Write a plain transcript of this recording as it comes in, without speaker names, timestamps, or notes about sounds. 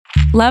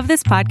Love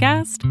this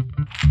podcast?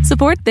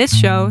 Support this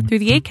show through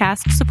the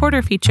Acast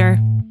supporter feature.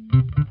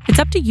 It's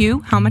up to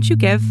you how much you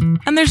give,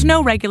 and there's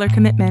no regular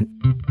commitment.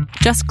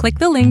 Just click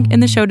the link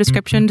in the show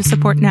description to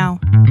support now.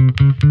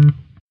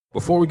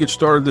 Before we get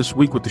started this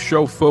week with the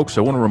show, folks,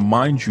 I want to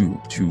remind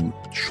you to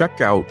check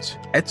out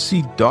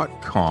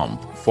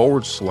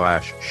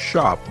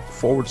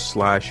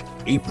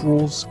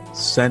etsy.com/shop/April's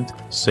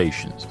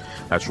Sensations.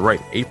 That's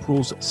right,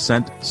 April's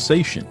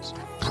Sensations.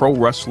 Pro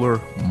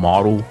wrestler,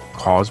 model,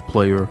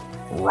 cosplayer,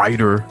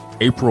 writer,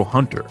 April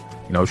Hunter.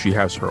 You know, she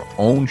has her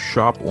own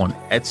shop on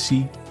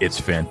Etsy. It's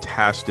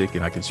fantastic,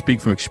 and I can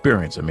speak from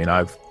experience. I mean,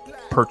 I've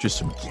purchased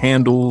some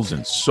candles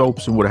and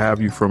soaps and what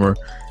have you from her.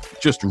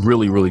 Just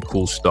really, really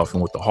cool stuff.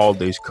 And with the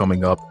holidays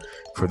coming up,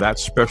 for that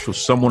special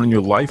someone in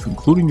your life,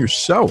 including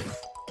yourself,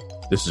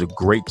 this is a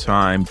great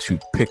time to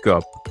pick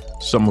up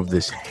some of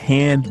this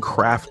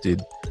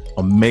handcrafted,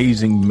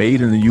 amazing,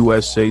 made in the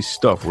USA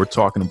stuff. We're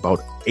talking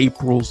about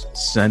April's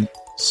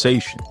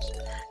Sensations.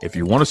 If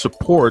you want to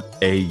support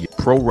a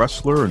pro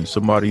wrestler and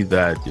somebody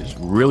that is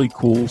really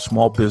cool,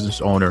 small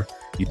business owner,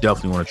 you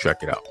definitely want to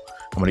check it out.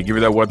 I'm going to give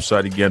you that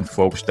website again,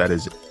 folks. That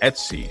is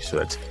Etsy. So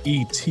that's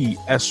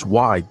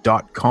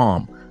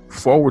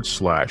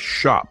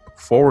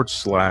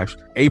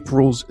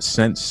etsy.com/shop/April's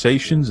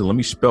Sensations. And let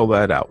me spell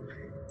that out.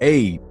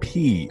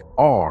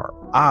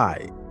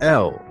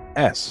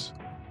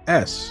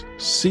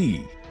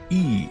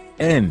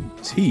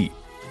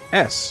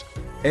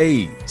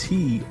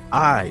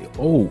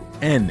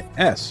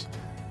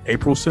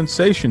 April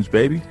Sensations,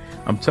 baby.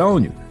 I'm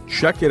telling you,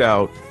 check it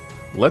out.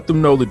 Let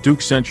them know the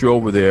Duke sent you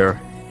over there.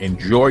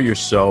 Enjoy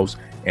yourselves.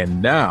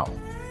 And now,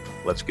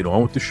 let's get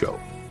on with the show.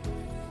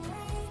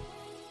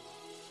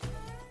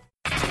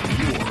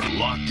 You're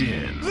locked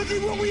in. Look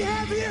at what we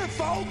have here,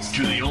 folks.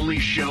 To the only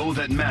show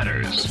that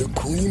matters. The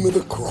cream of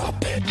the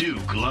crop.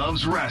 Duke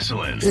Loves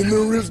Wrestling. And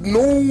there is no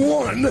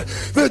one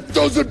that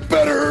does it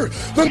better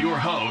than Your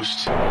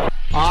host,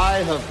 I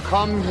have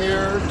come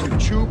here to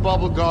chew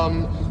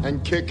bubblegum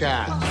and kick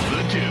ass.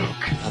 The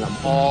Duke. And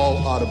I'm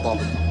all out of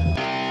bubblegum.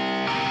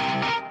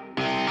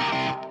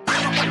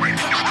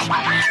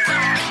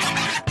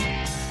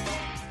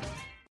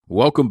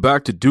 Welcome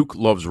back to Duke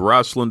Loves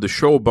Wrestling, the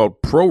show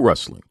about pro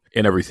wrestling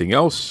and everything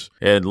else.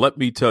 And let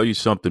me tell you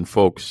something,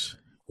 folks.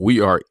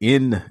 We are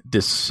in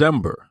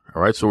December.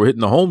 All right, so we're hitting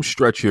the home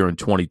stretch here in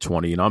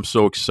 2020, and I'm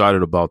so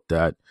excited about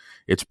that.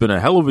 It's been a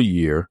hell of a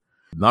year,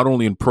 not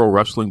only in pro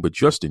wrestling, but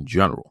just in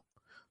general.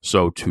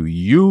 So to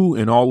you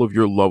and all of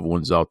your loved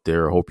ones out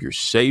there, I hope you're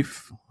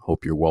safe,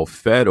 hope you're well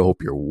fed, I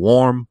hope you're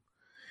warm.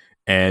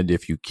 And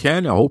if you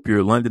can, I hope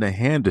you're lending a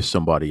hand to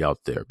somebody out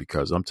there,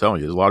 because I'm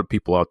telling you, there's a lot of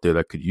people out there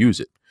that could use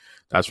it.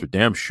 That's for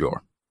damn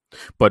sure.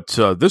 But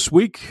this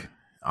week,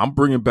 I'm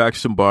bringing back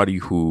somebody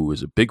who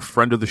is a big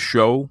friend of the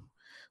show,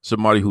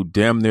 somebody who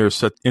damn near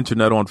set the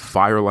internet on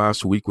fire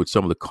last week with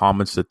some of the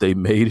comments that they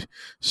made,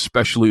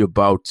 especially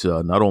about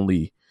not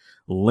only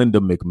Linda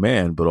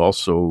McMahon, but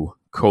also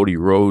Cody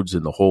Rhodes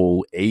and the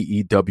whole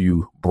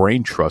AEW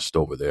brain trust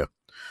over there.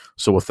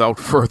 So without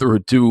further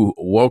ado,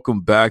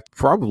 welcome back,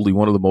 probably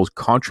one of the most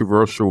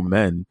controversial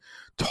men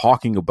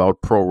talking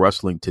about pro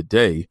wrestling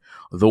today,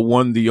 the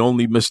one, the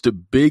only Mr.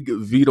 Big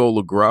Vito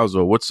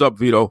LoGrasso. What's up,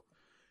 Vito?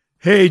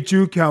 Hey,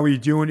 Duke, how are you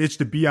doing? It's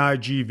the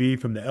BIGV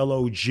from the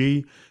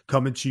LOG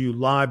coming to you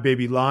live,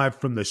 baby, live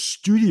from the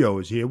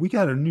studios here. We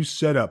got a new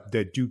setup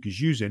that Duke is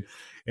using,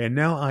 and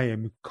now I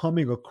am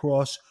coming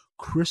across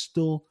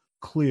crystal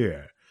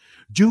clear.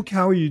 Duke,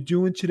 how are you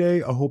doing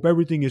today? I hope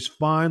everything is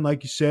fine.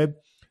 Like you said,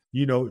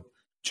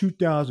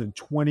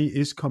 2020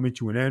 is coming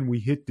to an end. We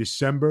hit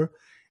December,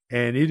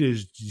 and it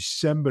is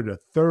December the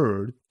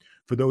 3rd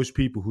for those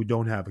people who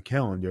don't have a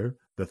calendar,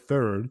 the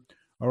 3rd.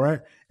 All right.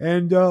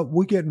 And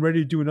we're getting ready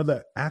to do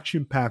another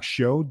action-packed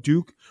show.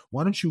 Duke,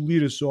 why don't you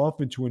lead us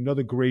off into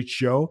another great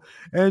show?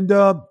 And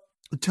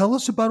tell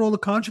us about all the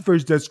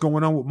controversy that's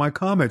going on with my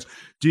comments.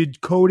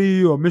 Did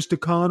Cody or Mr.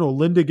 Khan or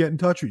Linda get in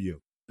touch with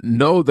you?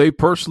 No, they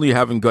personally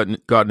haven't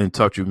gotten in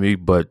touch with me,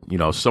 but,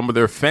 some of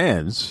their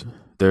fans,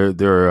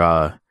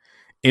 their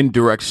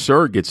indirect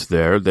surrogates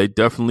there, they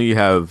definitely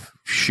have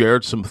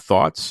shared some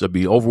thoughts. I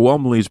mean,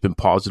 overwhelmingly, it's been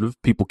positive.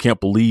 People can't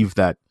believe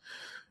that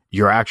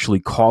you're actually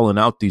calling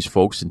out these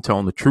folks and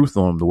telling the truth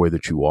on them the way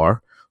that you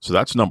are. So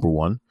that's number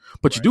one.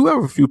 But You do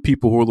have a few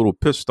people who are a little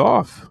pissed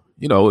off,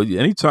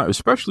 anytime,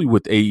 especially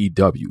with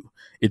AEW.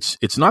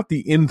 It's not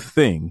the in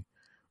thing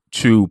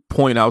to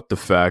point out the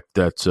fact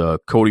that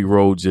Cody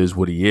Rhodes is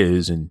what he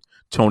is and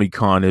Tony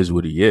Khan is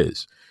what he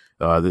is.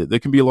 There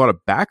can be a lot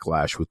of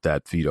backlash with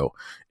that, Vito.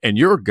 And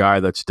you're a guy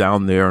that's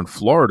down there in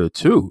Florida,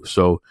 too.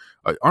 So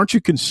aren't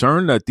you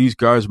concerned that these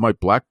guys might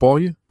blackball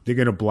you? They're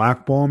going to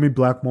blackball me?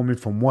 Blackball me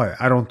from what?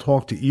 I don't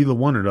talk to either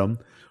one of them,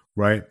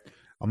 right?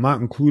 I'm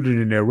not included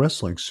in their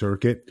wrestling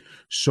circuit.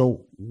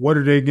 So what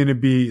are they going to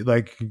be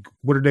like?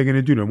 What are they going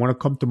to do? They want to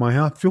come to my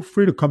house? Feel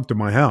free to come to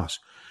my house.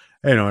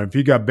 If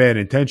you got bad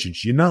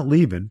intentions, you're not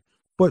leaving,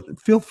 but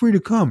feel free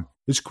to come.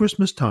 It's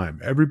Christmas time.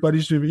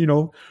 Everybody's,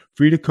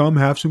 free to come,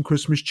 have some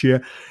Christmas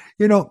cheer,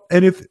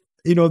 and if,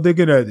 they're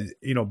going to,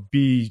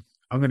 be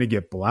I'm going to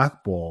get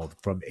blackballed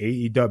from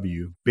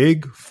AEW.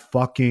 Big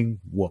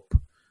fucking whoop.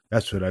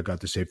 That's what I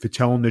got to say. For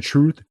telling the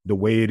truth the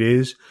way it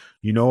is,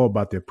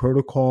 about their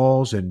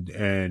protocols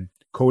and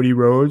Cody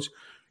Rhodes.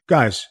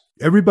 Guys,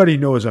 everybody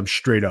knows I'm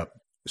straight up.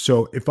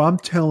 So if I'm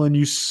telling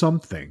you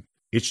something,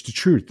 it's the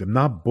truth. I'm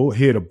not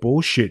here to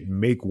bullshit and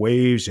make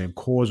waves and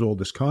cause all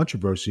this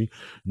controversy.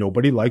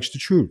 Nobody likes the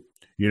truth.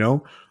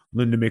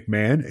 Linda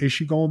McMahon, is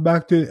she going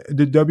back to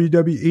the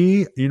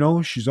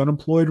WWE? She's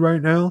unemployed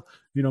right now.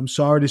 I'm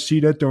sorry to see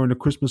that during the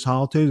Christmas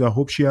holidays. I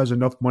hope she has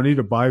enough money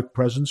to buy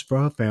presents for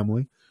her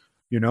family.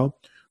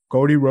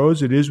 Cody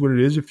Rhodes, it is what it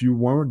is. If you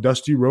weren't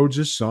Dusty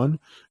Rhodes' son,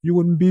 you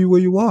wouldn't be where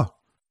you are.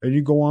 And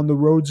you go on the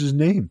Rhodes'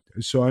 name.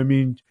 So,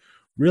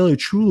 really,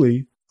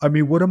 truly,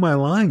 what am I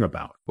lying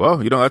about? Well,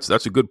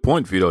 that's a good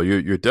point, Vito.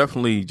 You're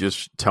definitely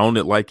just telling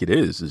it like it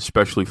is,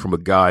 especially from a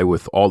guy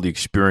with all the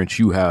experience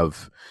you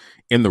have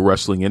in the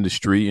wrestling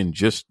industry and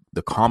just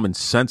the common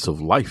sense of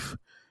life.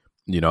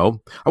 I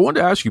wanted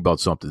to ask you about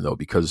something, though,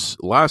 because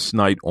last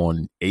night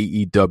on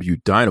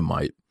AEW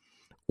Dynamite,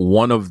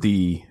 one of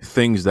the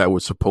things that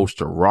was supposed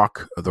to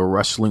rock the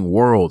wrestling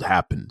world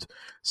happened.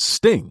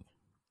 Sting,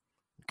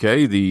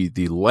 okay,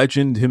 the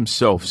legend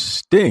himself,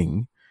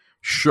 Sting,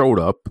 showed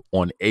up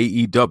on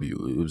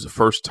AEW. It was the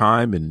first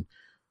time in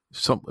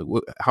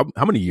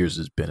how many years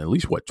has it been? At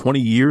least 20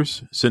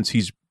 years since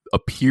he's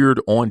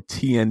appeared on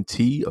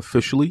TNT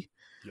officially.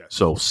 Yes.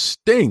 So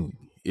Sting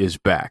is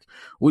back.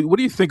 What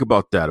do you think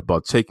about that?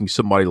 About taking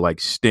somebody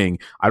like Sting?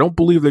 I don't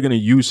believe they're going to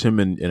use him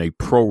in a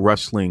pro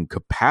wrestling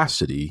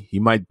capacity. He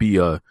might be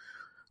a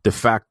de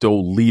facto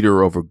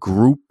leader of a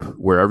group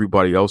where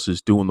everybody else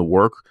is doing the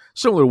work,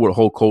 similar to what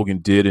Hulk Hogan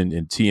did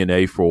in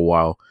TNA for a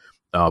while.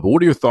 But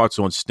what are your thoughts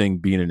on Sting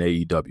being in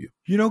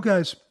AEW?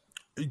 Guys,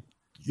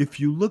 if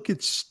you look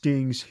at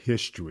Sting's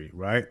history,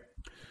 right?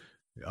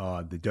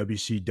 The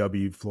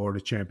WCW Florida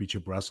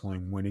Championship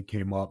Wrestling, when it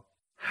came up,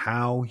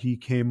 how he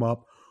came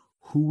up,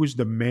 who was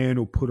the man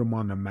who put him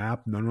on the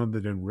map? None other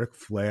than Ric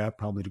Flair,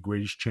 probably the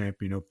greatest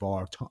champion of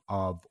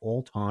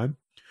all time.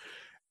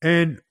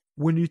 And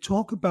when you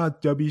talk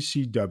about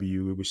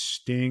WCW, it was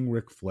Sting,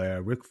 Ric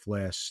Flair,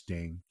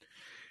 Sting.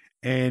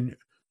 And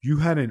you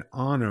had an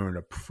honor and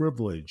a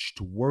privilege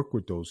to work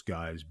with those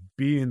guys,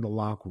 be in the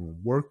locker room,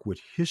 work with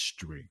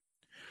history.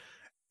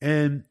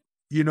 And,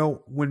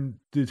 when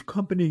the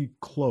company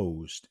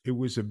closed, it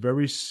was a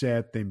very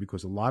sad thing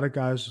because a lot of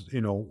guys,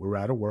 were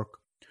out of work.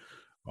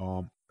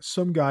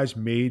 Some guys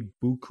made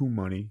buku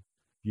money.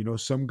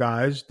 Some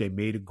guys, they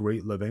made a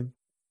great living.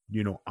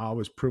 I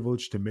was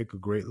privileged to make a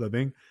great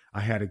living. I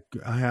had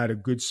a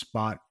good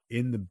spot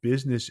in the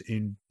business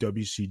in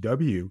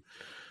WCW.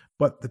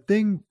 But the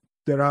thing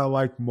that I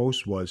liked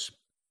most was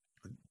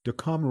the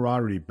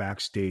camaraderie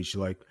backstage.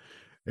 Like,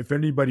 if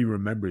anybody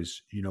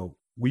remembers,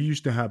 we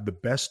used to have the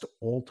best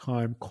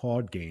all-time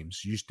card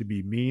games. It used to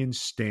be me and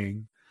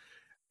Sting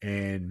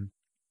and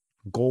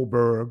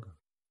Goldberg,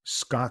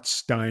 Scott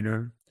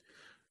Steiner,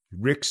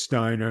 Rick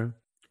Steiner,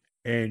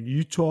 and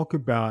you talk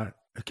about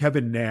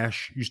Kevin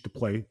Nash used to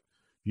play,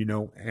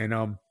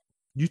 and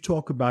you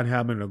talk about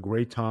having a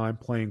great time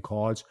playing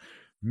cards.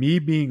 Me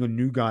being a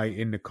new guy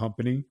in the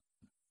company,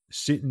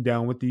 sitting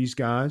down with these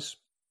guys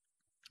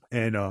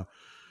and,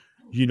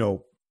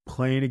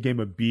 playing a game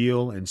of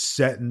Beal and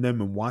setting them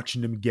and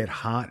watching them get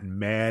hot and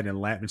mad and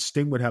laughing.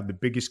 Sting would have the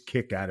biggest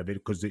kick out of it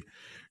because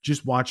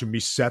just watching me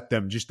set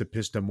them just to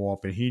piss them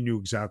off, and he knew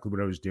exactly what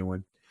I was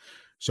doing.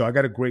 So I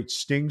got a great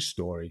Sting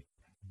story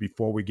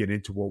before we get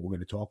into what we're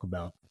going to talk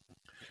about.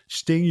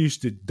 Sting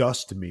used to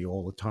dust me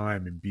all the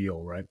time in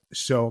Beal, right?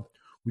 So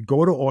we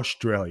go to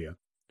Australia,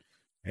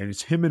 and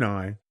it's him and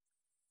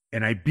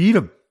I beat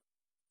him.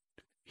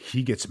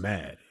 He gets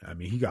mad.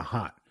 He got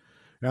hot.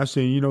 And I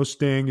say,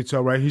 Sting, it's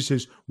all right. He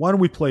says, why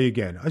don't we play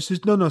again? I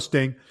says, no,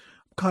 Sting,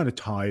 I'm kind of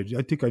tired.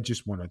 I think I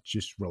just want to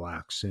just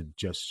relax and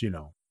just,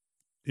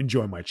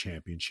 enjoy my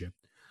championship.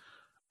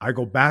 I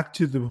go back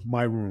to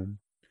my room.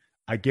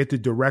 I get the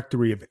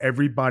directory of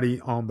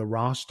everybody on the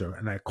roster,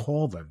 and I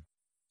call them.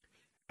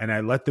 And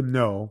I let them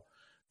know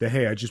that,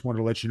 hey, I just want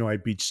to let you know I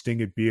beat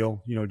Sting at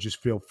Beal. Just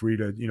feel free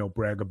to,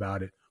 brag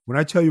about it. When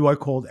I tell you I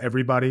called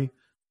everybody,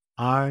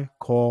 I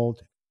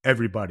called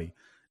everybody.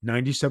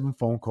 97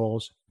 phone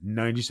calls,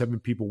 97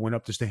 people went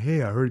up to say,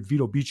 hey, I heard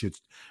Vito beat you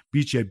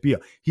at Beal.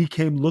 He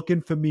came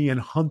looking for me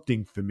and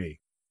hunting for me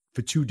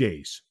for 2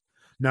 days.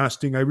 Now,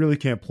 Sting, I really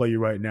can't play you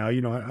right now.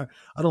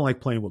 I don't like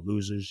playing with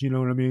losers. You know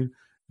what I mean?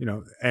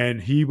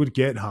 And he would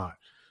get hot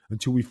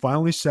until we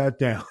finally sat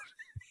down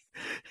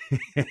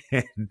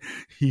and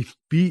he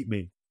beat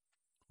me,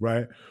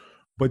 right?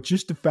 But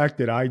just the fact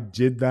that I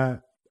did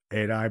that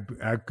and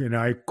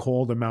I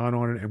called him out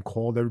on it and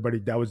called everybody,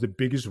 that was the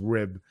biggest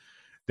rib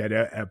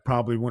that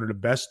probably one of the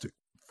best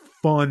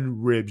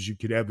fun ribs you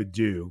could ever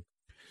do.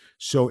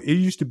 So it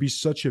used to be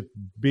such a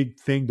big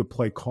thing to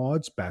play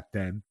cards back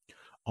then.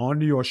 On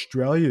the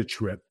Australia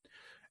trip,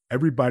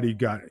 everybody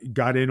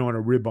got in on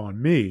a rib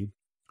on me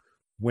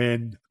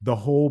when the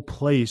whole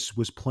place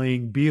was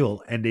playing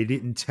Beal and they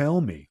didn't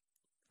tell me.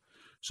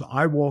 So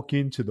I walk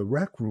into the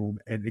rec room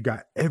and they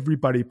got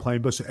everybody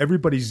playing, but so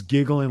everybody's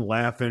giggling,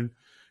 laughing.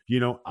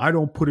 I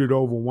don't put it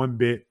over one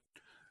bit,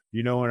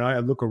 and I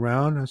look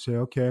around, I say,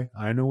 okay,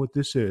 I know what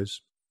this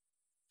is.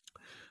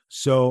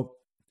 So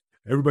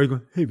everybody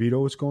goes, hey,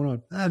 Vito, what's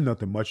going on?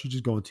 Nothing much. You're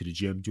just going to the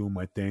gym, doing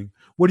my thing.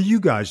 What are you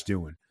guys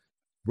doing?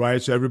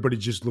 Right? So everybody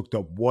just looked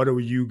up, what are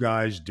you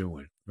guys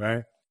doing?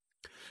 Right?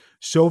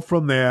 So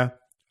from there,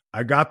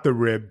 I got the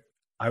rib.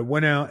 I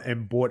went out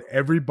and bought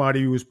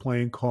everybody who was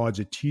playing cards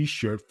a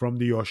T-shirt from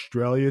the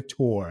Australia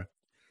tour.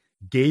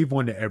 Gave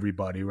one to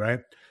everybody, right?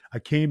 I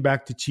came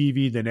back to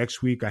TV the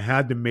next week. I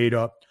had them made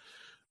up.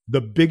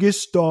 The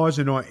biggest stars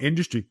in our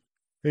industry.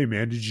 Hey,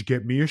 man, did you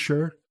get me a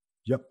shirt?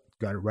 Yep,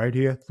 got it right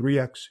here.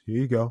 3X. Here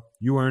you go.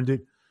 You earned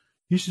it.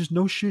 He says,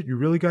 no shit, you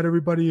really got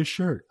everybody a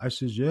shirt? I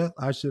says, yeah.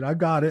 I said, I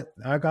got it.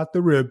 I got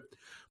the rib,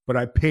 but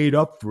I paid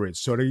up for it.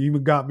 So they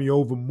even got me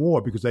over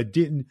more because I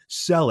didn't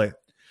sell it.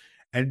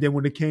 And then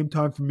when it came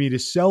time for me to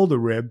sell the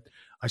rib,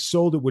 I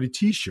sold it with a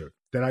T-shirt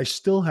that I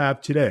still have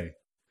today.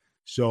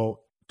 So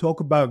talk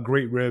about a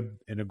great rib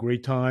and a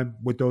great time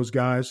with those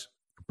guys.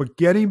 But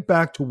getting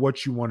back to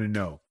what you want to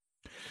know,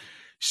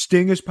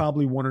 Sting is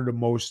probably one of the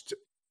most,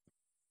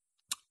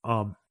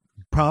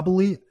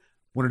 probably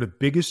one of the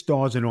biggest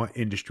stars in our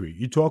industry.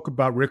 You talk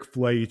about Ric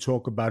Flair, you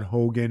talk about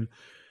Hogan,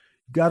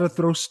 you got to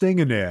throw Sting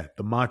in there,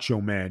 the Macho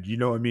Man.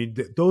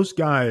 Those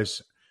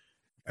guys,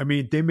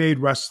 they made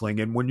wrestling.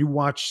 And when you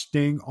watch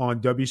Sting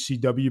on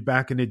WCW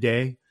back in the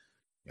day,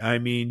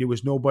 there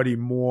was nobody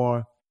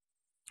more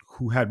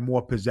who had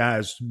more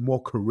pizzazz,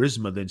 more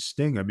charisma than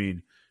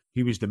Sting.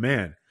 He was the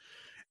man.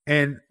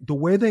 And the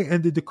way they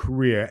ended the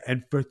career,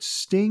 and for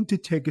Sting to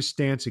take a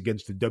stance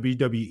against the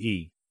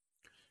WWE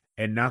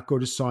and not go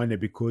to sign it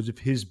because of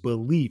his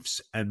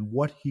beliefs and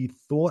what he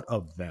thought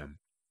of them.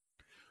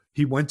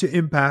 He went to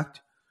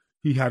Impact.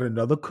 He had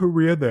another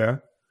career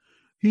there.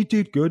 He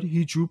did good.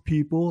 He drew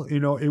people.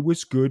 It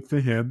was good for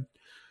him.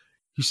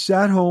 He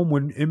sat home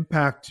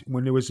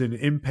when there was an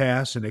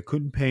impasse and they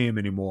couldn't pay him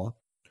anymore.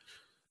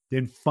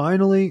 Then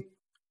finally,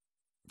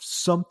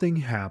 something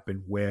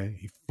happened where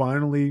he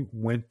finally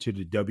went to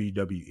the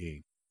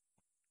WWE.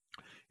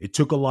 It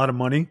took a lot of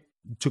money.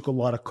 It took a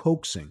lot of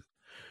coaxing.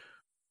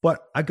 But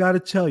I got to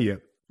tell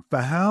you,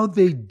 for how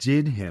they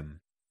did him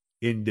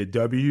in the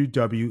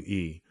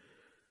WWE,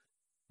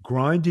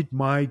 grinded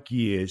my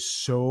gears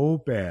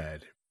so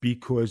bad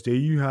because there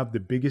you have the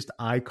biggest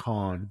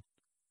icon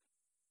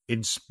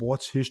in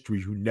sports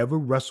history who never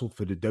wrestled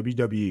for the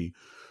WWE.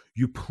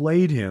 You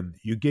played him,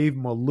 you gave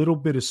him a little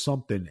bit of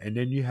something, and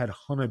then you had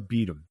Hunter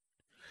beat him.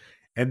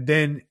 And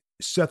then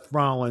Seth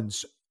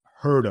Rollins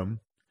hurt him.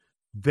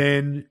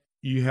 Then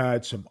you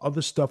had some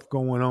other stuff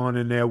going on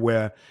in there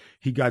where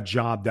he got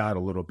jobbed out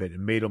a little bit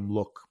and made him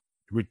look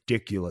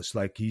ridiculous,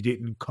 like he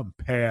didn't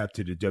compare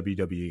to the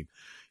WWE.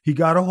 He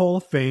got a Hall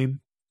of Fame,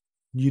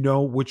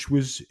 which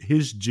was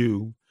his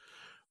due.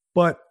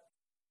 But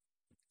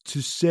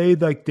to say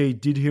like they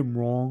did him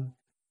wrong,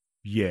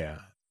 yeah.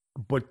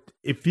 But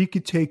if he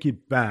could take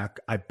it back,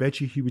 I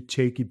bet you he would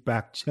take it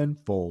back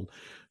tenfold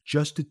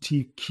just to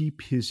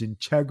keep his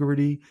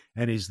integrity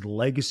and his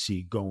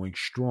legacy going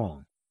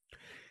strong.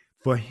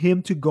 For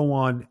him to go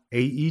on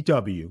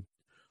AEW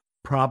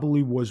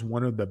probably was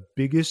one of the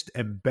biggest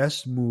and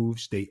best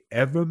moves they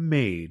ever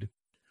made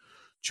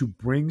to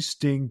bring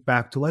Sting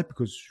back to life,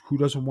 because who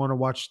doesn't want to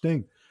watch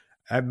Sting?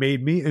 That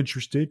made me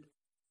interested.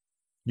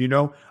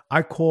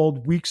 I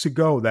called weeks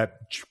ago that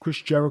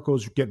Chris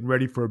Jericho's getting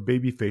ready for a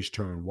babyface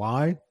turn.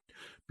 Why?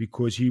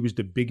 Because he was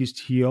the biggest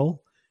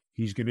heel.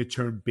 He's going to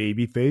turn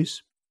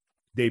babyface.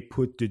 They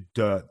put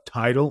the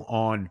title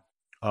on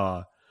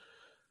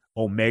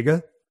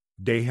Omega.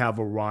 They have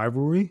a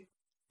rivalry.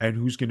 And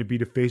who's going to be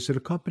the face of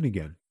the company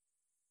again?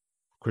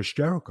 Chris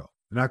Jericho.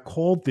 And I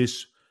called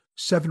this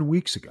 7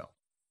 weeks ago.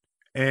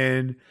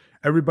 And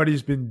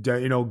everybody's been,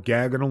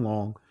 gagging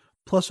along.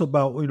 Plus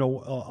about,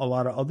 a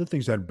lot of other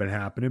things that have been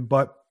happening.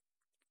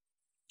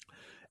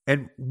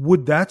 And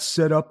would that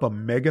set up a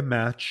mega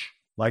match?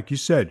 Like you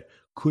said,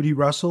 could he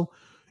wrestle?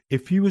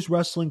 If he was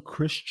wrestling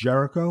Chris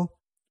Jericho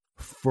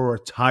for a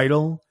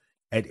title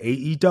at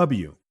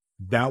AEW,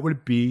 that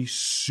would be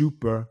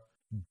super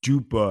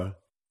duper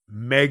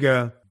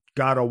mega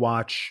gotta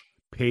watch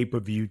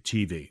pay-per-view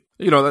TV.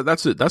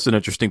 That's an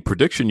interesting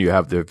prediction you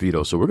have there,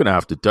 Vito. So we're going to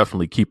have to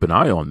definitely keep an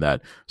eye on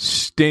that.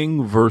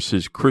 Sting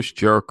versus Chris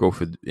Jericho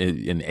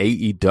in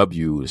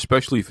AEW,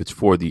 especially if it's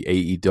for the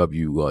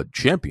AEW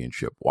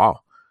championship. Wow.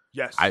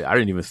 Yes. I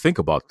didn't even think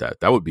about that.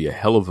 That would be a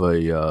hell of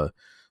a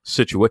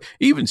situation.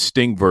 Even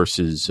Sting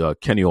versus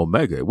Kenny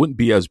Omega. It wouldn't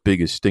be as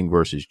big as Sting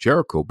versus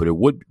Jericho, but it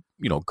would,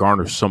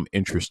 garner some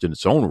interest in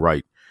its own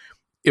right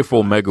if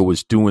Omega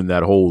was doing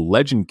that whole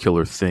legend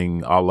killer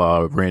thing a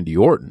la Randy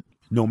Orton.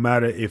 No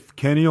matter if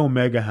Kenny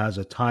Omega has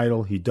a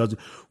title, he doesn't.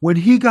 When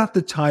he got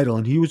the title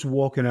and he was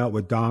walking out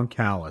with Don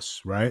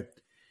Callis, right?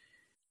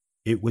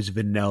 It was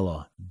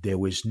vanilla. There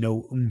was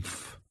no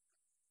oomph.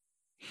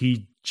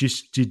 He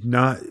just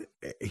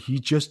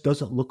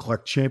doesn't look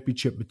like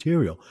championship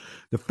material.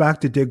 The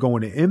fact that they're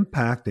going to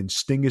Impact and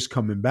Sting is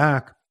coming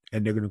back,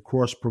 and they're going to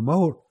cross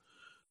promote,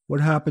 what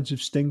happens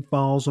if Sting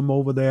follows him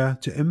over there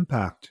to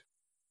Impact?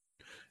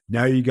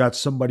 Now you got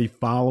somebody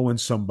following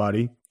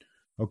somebody,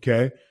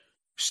 okay?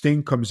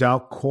 Sting comes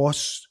out,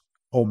 costs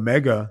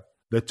Omega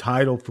the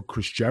title for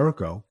Chris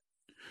Jericho.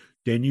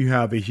 Then you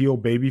have a heel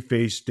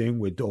babyface thing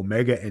with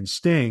Omega and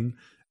Sting,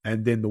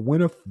 and then the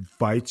winner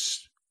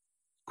fights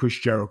Chris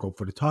Jericho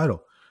for the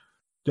title.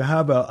 To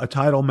have a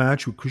title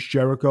match with Chris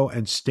Jericho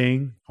and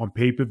Sting on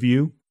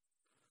pay-per-view,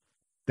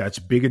 that's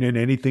bigger than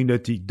anything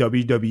that the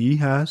WWE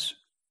has,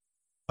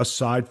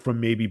 aside from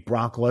maybe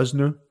Brock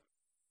Lesnar.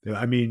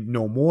 I mean,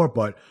 no more,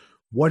 but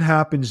what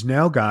happens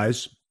now,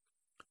 guys,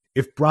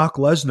 if Brock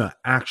Lesnar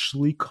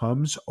actually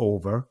comes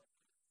over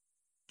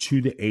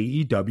to the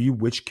AEW,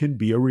 which can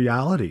be a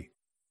reality?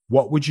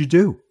 What would you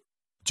do?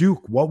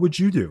 Duke, what would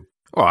you do?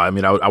 Well, I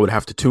mean, I would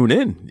have to tune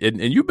in.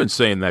 And you've been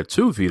saying that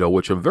too, Vito,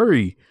 which I'm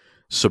very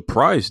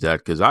surprised at,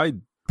 because I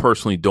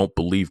personally don't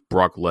believe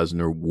Brock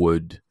Lesnar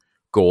would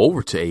go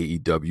over to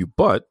AEW.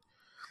 But,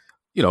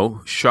 you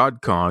know,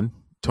 Shad Khan,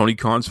 Tony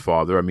Khan's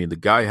father, I mean, the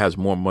guy has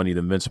more money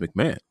than Vince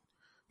McMahon.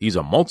 He's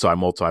a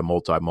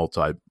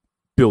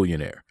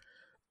multi-billionaire,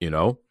 you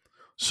know?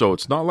 So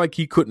it's not like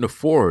he couldn't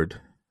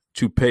afford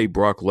to pay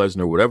Brock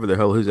Lesnar whatever the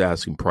hell his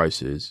asking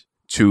price is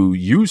to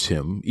use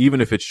him,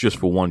 even if it's just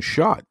for one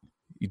shot.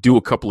 You do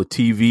a couple of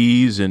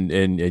TVs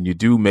and you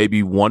do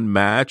maybe one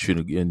match,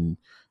 and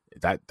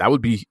that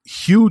would be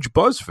huge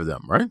buzz for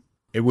them, right?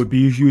 It would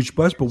be a huge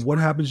buzz, but what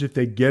happens if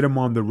they get him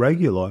on the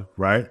regular,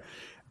 right?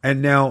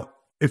 And now,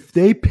 if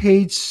they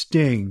paid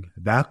Sting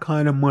that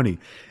kind of money,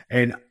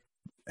 and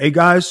hey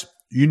guys,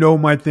 you know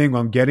my thing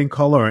on getting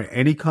color and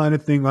any kind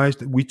of thing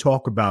we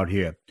talk about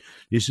here.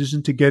 This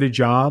isn't to get a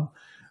job.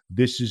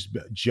 This is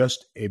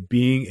just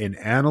being an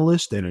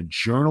analyst and a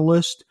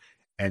journalist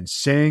and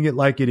saying it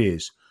like it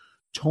is.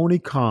 Tony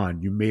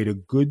Khan, you made a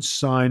good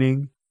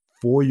signing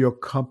for your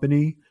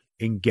company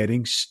in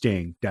getting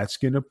Sting. That's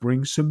going to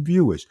bring some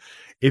viewers.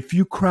 If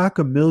you crack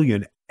 1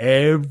 million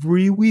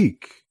every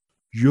week,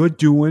 you're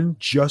doing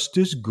just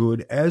as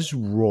good as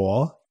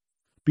Raw,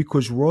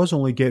 because Raw's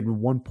only getting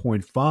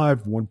 1.5,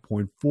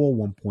 1.4,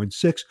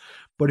 1.6.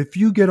 But if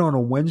you get on a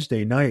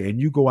Wednesday night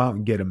and you go out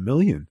and get 1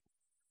 million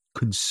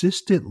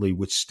consistently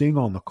with Sting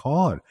on the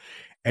card,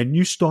 and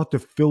you start to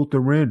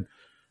filter in,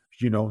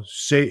 you know,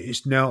 see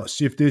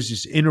if there's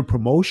this inner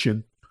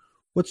promotion,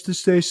 what's to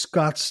say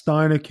Scott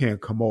Steiner can't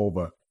come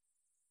over?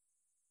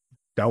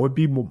 That would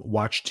be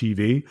watch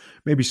TV.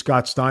 Maybe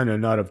Scott Steiner,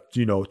 not of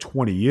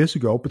 20 years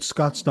ago, but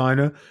Scott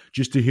Steiner,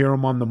 just to hear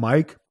him on the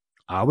mic,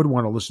 I would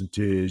want to listen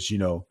to his,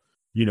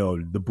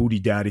 the booty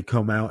daddy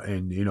come out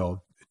and,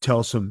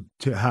 tell some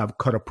to have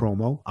cut a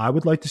promo. I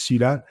would like to see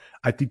that.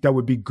 I think that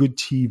would be good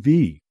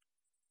TV.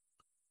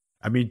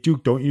 I mean,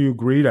 Duke, don't you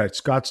agree that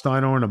Scott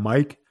Steiner on a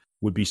mic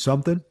would be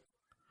something?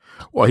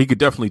 Well, he could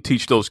definitely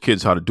teach those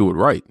kids how to do it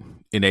right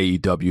in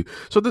AEW.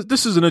 So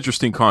this is an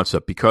interesting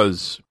concept,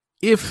 because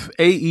if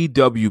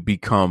AEW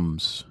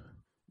becomes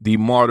the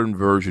modern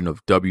version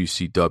of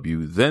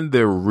WCW, then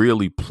they're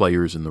really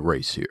players in the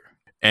race here.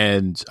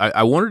 And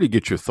I wanted to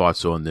get your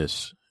thoughts on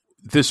this.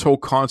 This whole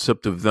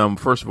concept of them,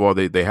 first of all,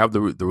 they have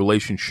the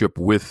relationship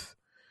with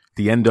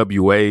the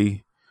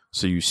NWA.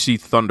 So you see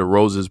Thunder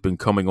Rosa's been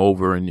coming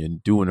over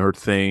and doing her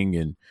thing.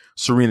 And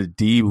Serena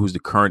Deeb, who's the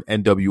current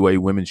NWA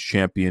Women's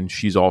Champion,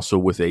 she's also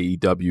with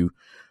AEW.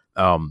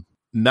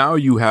 Now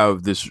you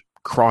have this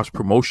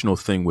cross-promotional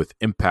thing with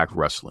Impact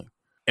Wrestling,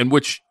 in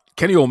which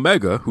Kenny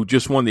Omega, who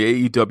just won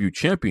the AEW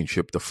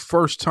Championship, the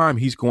first time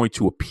he's going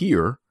to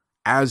appear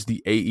as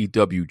the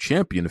AEW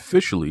Champion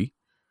officially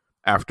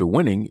after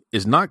winning,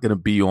 is not going to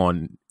be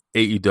on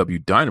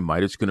AEW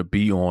Dynamite. It's going to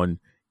be on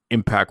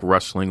Impact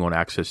Wrestling on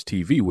Access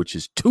TV, which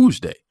is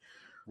Tuesday.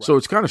 Right. So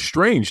it's kind of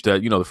strange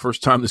that, the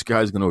first time this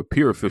guy is going to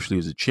appear officially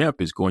as a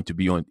champ is going to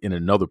be in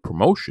another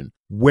promotion.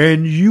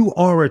 When you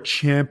are a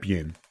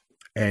champion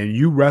and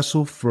you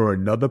wrestle for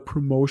another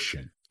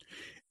promotion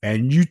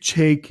and you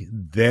take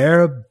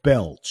their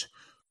belt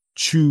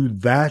to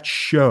that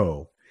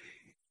show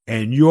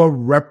and you're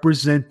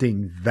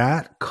representing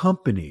that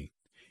company,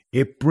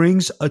 it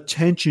brings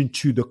attention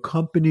to the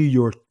company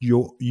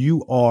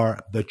you are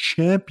the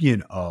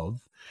champion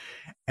of,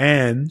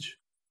 and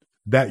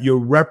that you're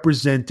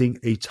representing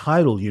a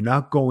title. You're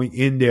not going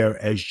in there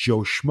as Joe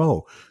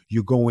Schmo.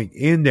 You're going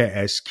in there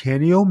as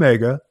Kenny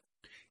Omega,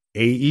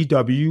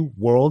 AEW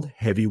World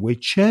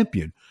Heavyweight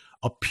Champion,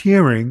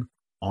 appearing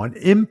on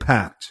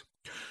Impact.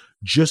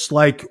 Just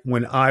like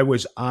when I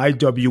was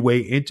IWA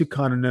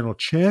Intercontinental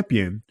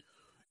Champion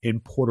in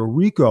Puerto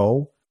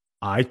Rico,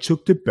 I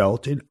took the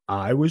belt and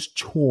I was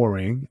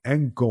touring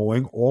and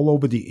going all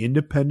over the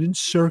independent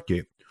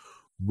circuit,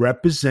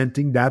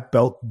 representing that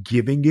belt,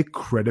 giving it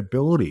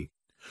credibility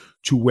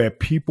to where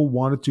people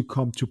wanted to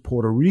come to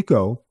Puerto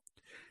Rico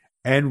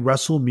and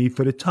wrestle me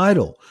for the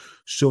title.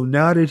 So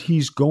now that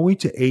he's going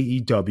to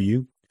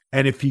AEW,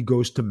 and if he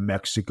goes to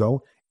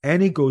Mexico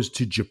and he goes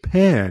to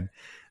Japan,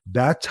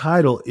 that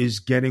title is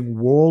getting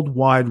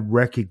worldwide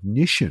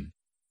recognition.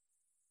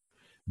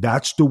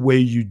 That's the way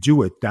you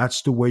do it.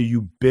 That's the way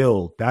you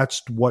build.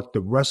 That's what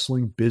the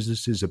wrestling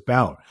business is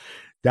about.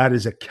 That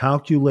is a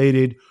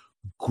calculated,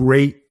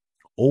 great,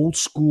 old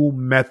school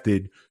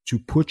method to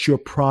put your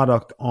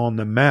product on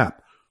the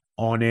map.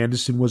 Arn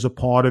Anderson was a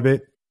part of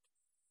it.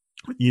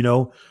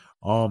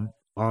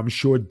 I'm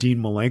sure Dean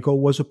Malenko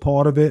was a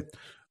part of it.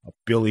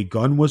 Billy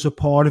Gunn was a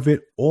part of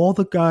it. All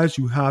the guys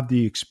who have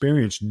the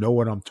experience know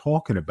what I'm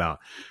talking about.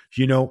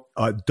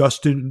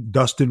 Dustin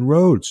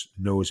Rhodes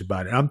knows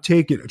about it. I'm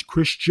taking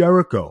Chris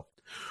Jericho.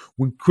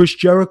 When Chris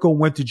Jericho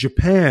went to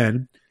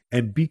Japan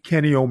and beat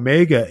Kenny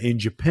Omega in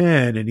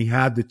Japan and he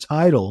had the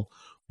title,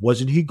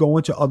 wasn't he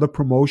going to other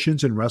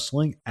promotions in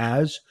wrestling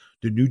as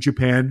the New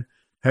Japan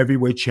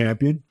heavyweight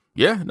champion?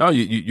 Yeah, no,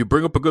 you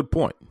bring up a good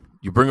point.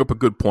 You bring up a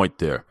good point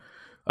there.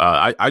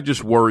 I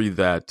just worry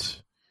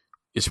that,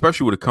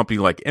 especially with a company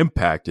like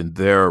Impact and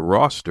their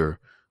roster,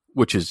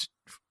 which is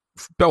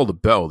bell to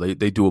bell, they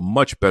do a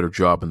much better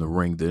job in the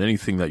ring than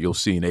anything that you'll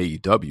see in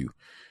AEW.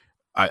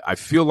 I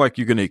feel like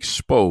you're going to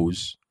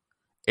expose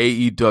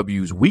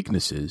AEW's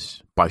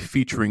weaknesses by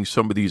featuring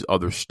some of these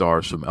other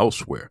stars from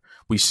elsewhere.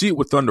 We see it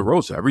with Thunder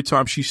Rosa. Every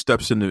time she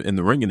steps in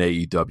the ring in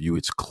AEW,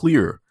 it's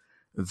clear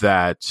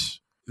that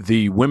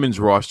the women's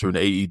roster in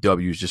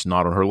AEW is just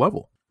not on her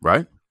level,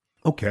 right?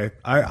 Okay,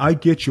 I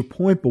get your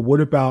point, but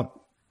what about,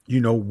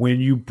 when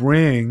you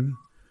bring,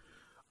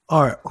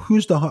 all right,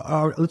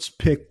 let's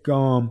pick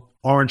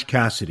Orange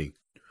Cassidy.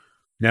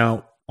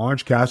 Now,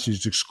 Orange Cassidy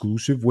is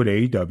exclusive with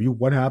AEW.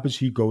 What happens?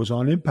 He goes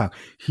on Impact.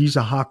 He's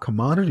a hot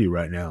commodity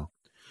right now.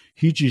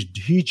 He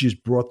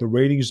just brought the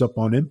ratings up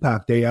on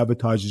Impact. They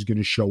advertise he's going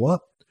to show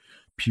up.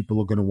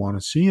 People are going to want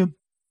to see him.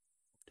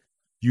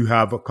 You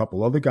have a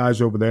couple other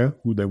guys over there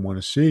who they want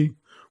to see.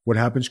 What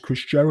happens?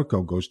 Chris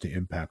Jericho goes to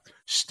Impact.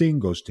 Sting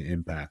goes to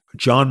Impact.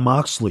 Jon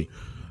Moxley.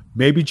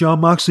 Maybe Jon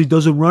Moxley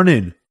does a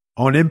run-in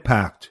on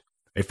Impact.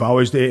 If I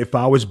was there, if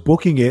I was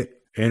booking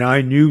it and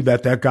I knew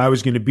that guy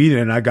was going to be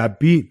there and I got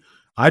beat,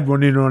 I'd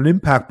run in on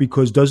Impact,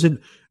 because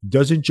doesn't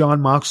Jon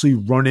Moxley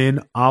run in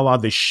a la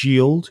The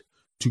Shield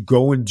to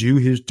go and do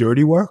his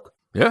dirty work?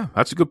 Yeah,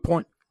 that's a good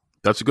point.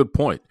 That's a good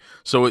point.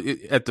 So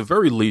at the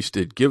very least,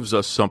 it gives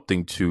us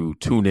something to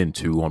tune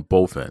into on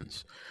both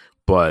ends.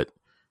 But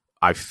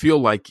I feel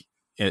like,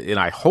 and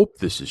I hope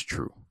this is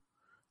true,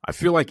 I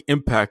feel like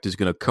Impact is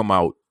going to come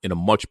out in a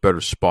much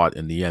better spot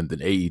in the end than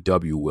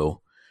AEW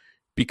will,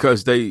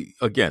 because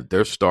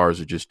their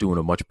stars are just doing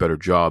a much better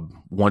job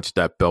once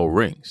that bell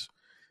rings.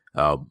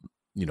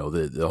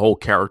 The whole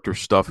character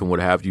stuff and what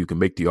have you can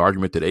make the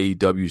argument that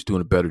AEW is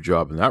doing a better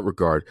job in that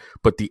regard,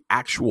 but the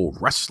actual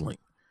wrestling,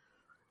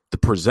 the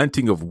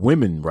presenting of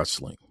women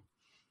wrestling,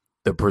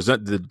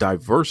 the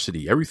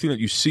diversity, everything that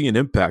you see in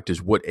Impact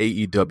is what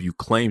AEW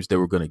claims they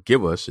were going to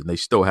give us, and they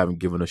still haven't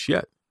given us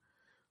yet.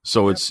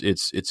 So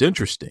it's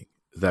interesting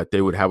that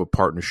they would have a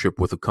partnership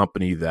with a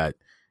company that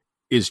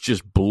is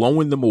just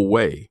blowing them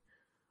away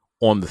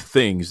on the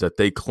things that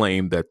they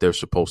claim that they're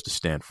supposed to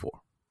stand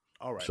for.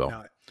 All right. So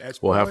now,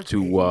 we'll have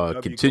to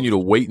continue to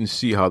wait and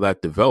see how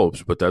that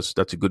develops, but that's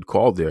a good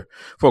call there.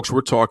 Folks,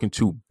 we're talking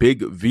to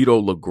Big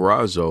Vito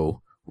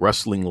LoGrasso,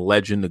 wrestling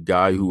legend, a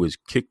guy who has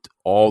kicked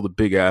all the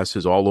big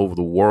asses all over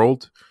the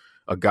world,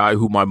 a guy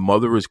who my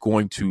mother is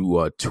going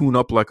to tune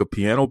up like a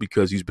piano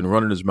because he's been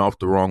running his mouth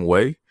the wrong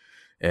way,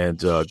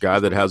 and a guy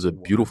that has a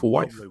beautiful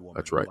wife.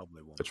 That's right.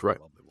 That's right.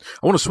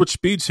 I want to switch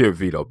speeds here,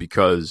 Vito,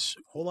 because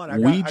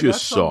we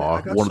just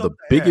saw one of the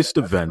biggest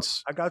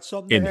events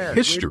in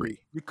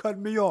history. You're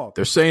cutting me off.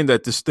 They're saying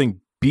that this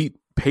thing beat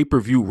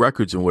pay-per-view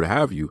records and what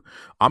have you.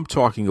 I'm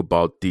talking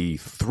about the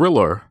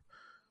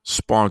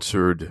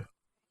Thriller-sponsored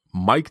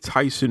Mike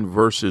Tyson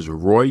versus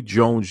Roy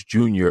Jones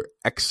Jr.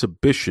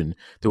 exhibition.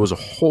 There was a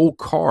whole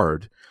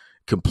card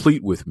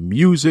complete with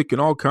music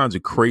and all kinds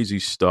of crazy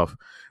stuff.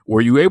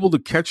 Were you able to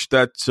catch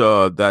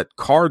that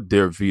card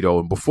there, Vito?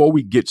 And before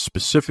we get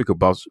specific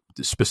about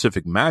the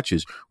specific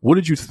matches, what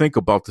did you think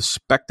about the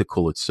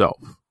spectacle itself?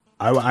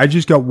 I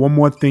just got one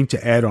more thing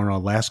to add on our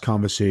last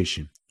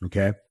conversation,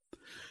 okay?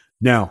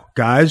 Now,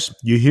 guys,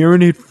 you're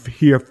hearing it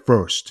here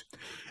first.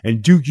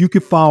 And Duke, you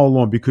can follow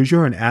along because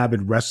you're an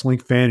avid wrestling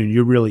fan and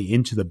you're really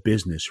into the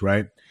business,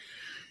 right?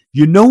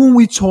 When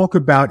we talk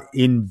about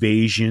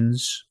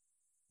invasions,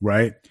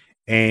 right?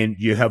 And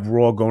you have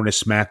Raw going to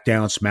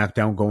SmackDown,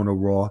 SmackDown going to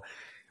Raw.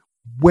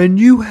 When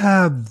you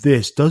have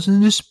this,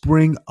 doesn't this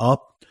bring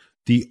up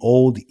the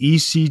old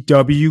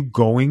ECW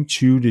going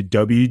to the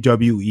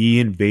WWE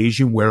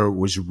invasion where it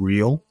was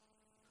real?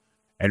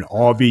 And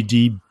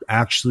RVD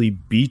actually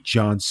beat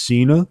John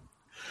Cena?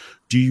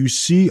 Do you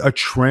see a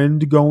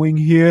trend going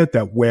here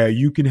that where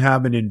you can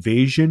have an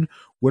invasion?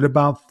 What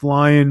about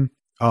flying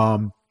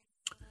the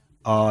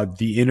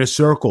Inner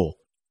Circle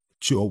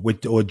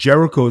or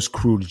Jericho's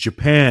crew to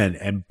Japan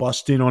and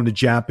bust in on the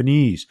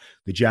Japanese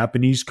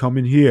come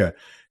in here?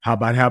 How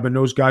about having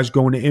those guys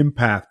going to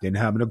Impact and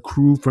having a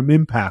crew from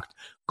Impact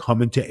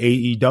coming to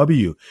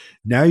AEW?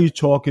 Now you're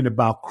talking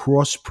about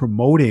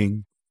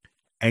cross-promoting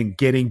and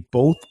getting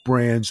both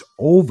brands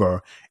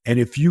over. And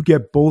if you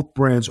get both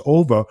brands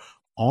over,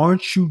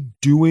 aren't you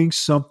doing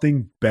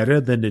something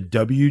better than the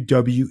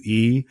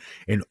WWE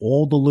and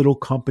all the little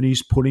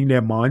companies putting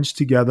their minds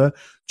together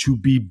to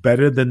be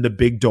better than the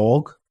big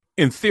dog?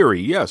 In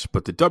theory, yes,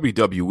 but the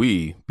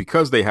WWE,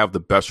 because they have the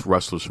best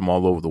wrestlers from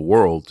all over the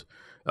world,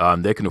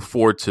 they can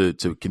afford to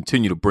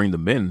continue to bring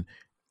them in.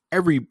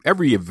 Every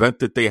event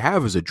that they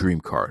have is a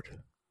dream card,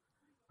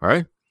 all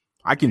right?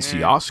 I can see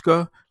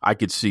Asuka, I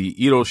could see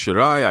Io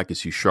Shirai, I could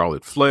see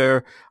Charlotte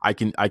Flair, I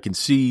can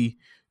see,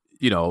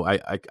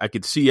 I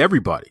could see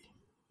everybody,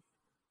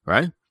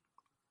 right?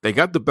 They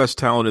got the best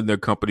talent in their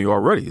company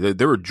already.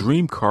 They're a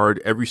dream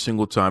card every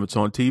single time it's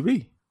on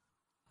TV.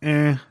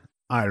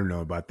 I don't know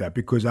about that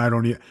because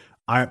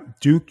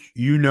Duke,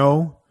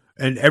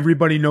 and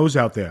everybody knows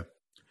out there,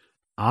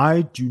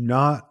 I do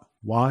not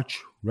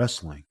watch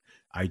wrestling.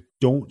 I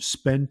don't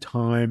spend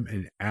time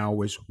and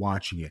hours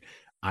watching it.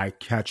 I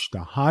catch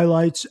the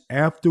highlights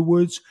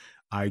afterwards.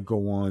 I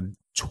go on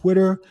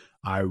Twitter.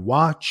 I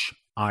watch.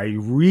 I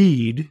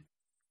read.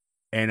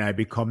 And I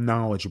become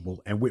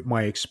knowledgeable. And with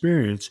my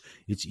experience,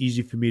 it's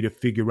easy for me to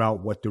figure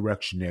out what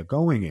direction they're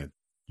going in.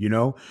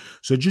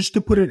 So just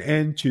to put an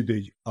end to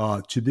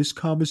this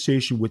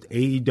conversation with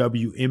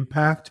AEW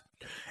Impact,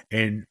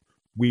 and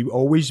we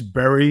always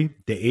bury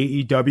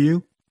the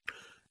AEW.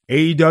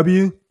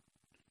 AEW,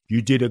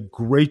 you did a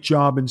great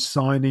job in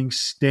signing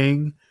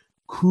Sting.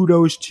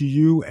 Kudos to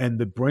you and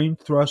the brain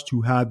thrust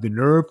who had the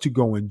nerve to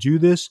go and do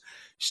this.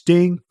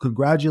 Sting,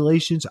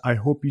 congratulations. I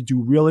hope you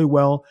do really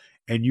well,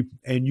 and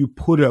you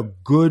put a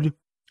good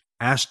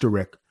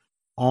asterisk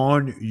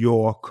on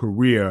your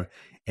career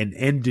and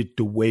end it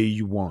the way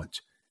you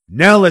want.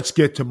 Now let's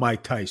get to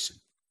Mike Tyson.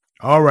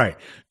 All right.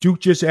 Duke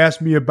just asked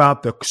me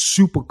about the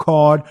super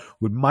card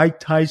with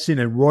Mike Tyson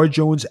and Roy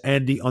Jones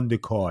and the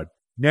undercard.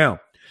 Now,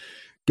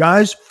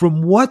 guys,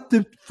 from what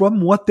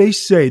they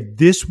say,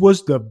 this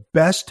was the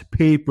best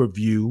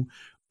pay-per-view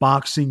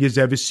boxing has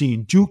ever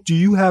seen. Duke, do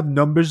you have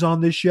numbers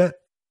on this yet?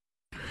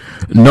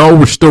 No,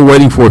 we're still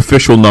waiting for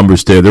official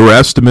numbers there. There were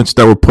estimates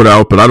that were put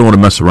out, but I don't want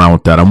to mess around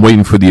with that. I'm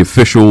waiting for the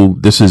official,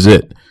 this is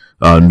it,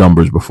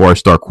 numbers before I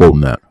start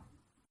quoting that.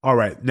 All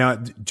right. Now,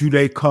 do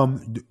they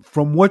come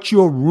from what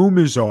your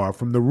rumors are,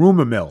 from the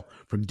rumor mill,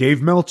 from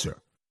Dave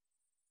Meltzer?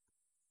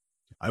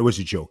 I was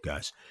a joke,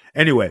 guys.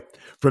 Anyway,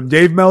 from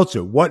Dave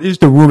Meltzer, what is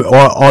the rumor?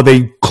 Are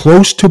they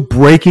close to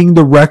breaking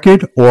the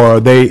record,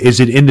 or is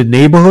it in the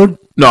neighborhood?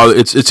 No,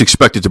 it's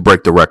expected to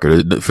break the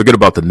record. Forget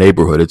about the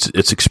neighborhood.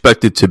 It's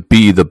expected to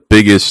be the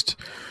biggest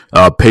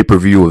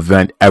pay-per-view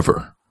event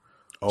ever.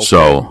 Okay.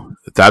 So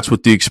that's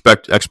what the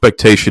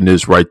expectation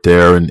is right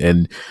there.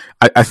 And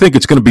I think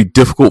it's going to be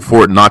difficult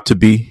for it not to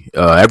be.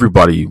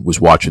 Everybody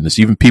was watching this.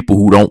 Even people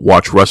who don't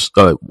watch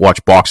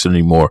boxing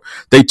anymore,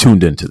 they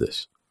tuned into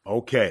this.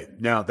 Okay,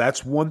 now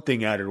that's one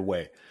thing out of the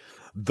way.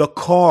 The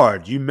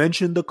card, you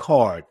mentioned the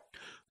card.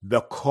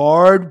 The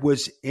card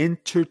was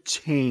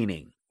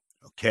entertaining,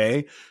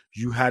 okay?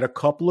 You had a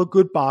couple of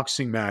good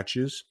boxing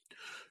matches.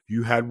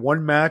 You had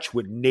one match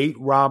with Nate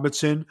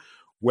Robinson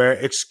where,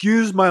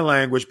 excuse my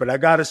language, but I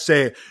got to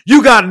say it,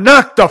 you got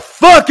knocked the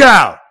fuck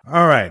out.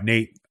 All right,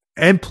 Nate.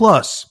 And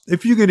plus,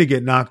 if you're going to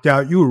get knocked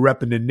out, you were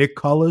repping the Nick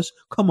colors.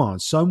 Come on,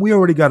 son. We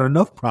already got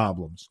enough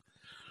problems.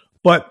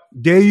 But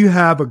there you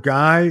have a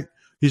guy.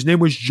 His name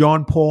was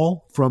John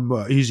Paul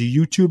he's a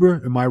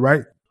YouTuber. Am I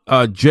right?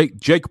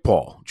 Jake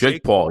Paul.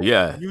 Jake Paul.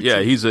 Yeah. YouTube.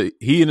 Yeah.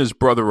 He and his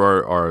brother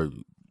are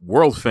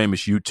world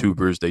famous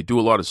YouTubers. They do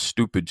a lot of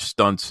stupid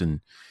stunts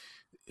and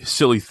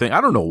silly things. I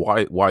don't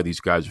know why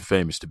these guys are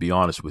famous, to be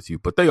honest with you,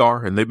 but they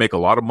are, and they make a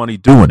lot of money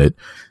doing it.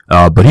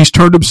 But he's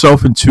turned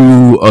himself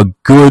into a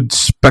good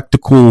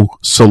spectacle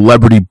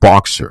celebrity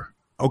boxer.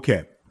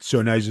 Okay.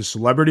 So now he's a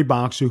celebrity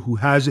boxer who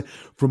has,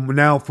 from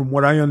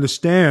what I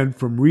understand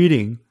from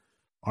reading,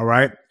 all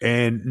right,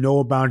 and know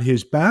about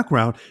his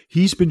background,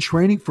 he's been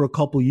training for a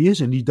couple of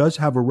years, and he does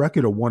have a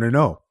record of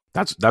 1-0.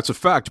 That's a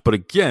fact. But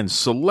again,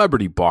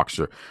 celebrity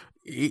boxer,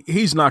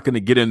 he's not going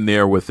to get in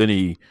there with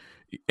any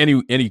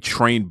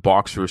trained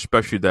boxer,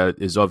 especially that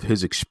is of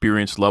his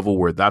experience level,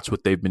 where that's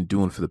what they've been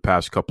doing for the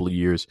past couple of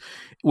years.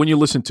 When you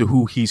listen to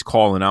who he's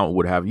calling out and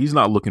what have you, he's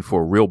not looking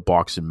for a real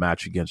boxing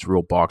match against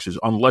real boxers,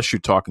 unless you're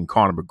talking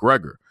Conor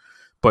McGregor.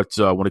 But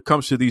when it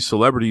comes to these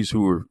celebrities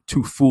who are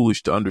too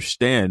foolish to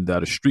understand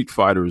that a street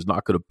fighter is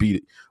not going to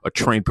beat a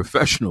trained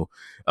professional,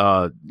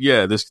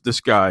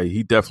 this guy,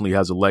 he definitely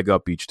has a leg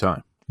up each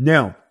time.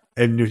 Now,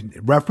 in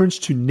reference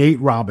to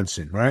Nate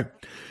Robinson, right?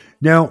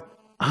 Now,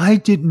 I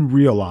didn't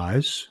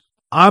realize,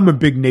 I'm a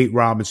big Nate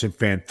Robinson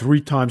fan,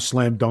 3-time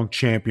slam dunk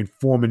champion,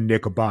 former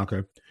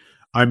Knickerbocker.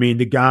 I mean,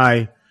 the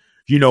guy,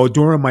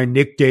 during my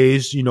Knick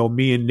days,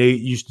 me and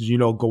Nate used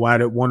to, go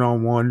at it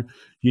one-on-one,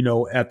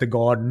 at the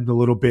Garden a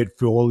little bit.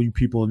 For all you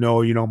people who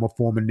know, I'm a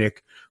former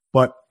Knick.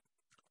 But,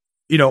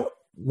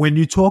 when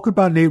you talk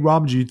about Nate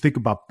Robinson, you think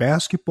about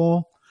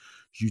basketball,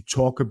 you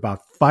talk about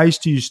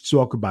feisty, you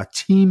talk about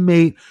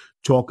teammate,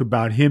 talk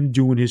about him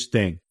doing his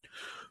thing.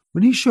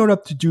 When he showed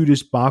up to do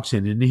this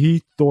boxing and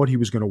he thought he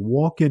was going to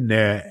walk in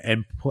there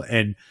and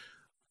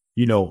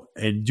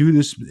do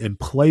this and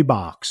play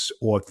box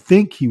or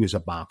think he was a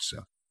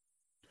boxer,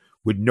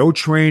 with no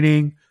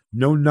training,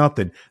 no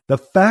nothing. The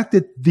fact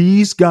that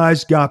these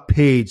guys got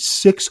paid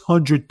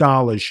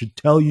 $600 should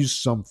tell you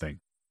something.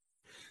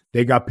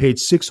 They got paid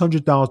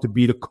 $600 to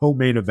be the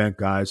co-main event,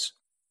 guys.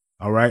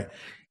 All right?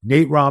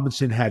 Nate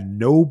Robinson had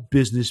no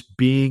business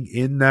being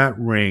in that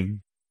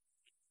ring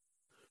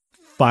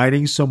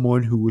fighting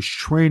someone who was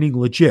training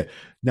legit.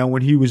 Now,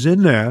 when he was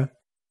in there,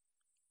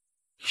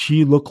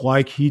 he looked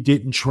like he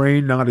didn't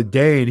train not a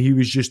day, and he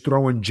was just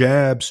throwing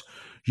jabs,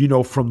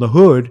 from the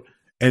hood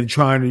and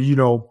trying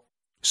to,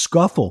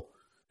 scuffle.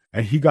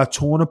 And he got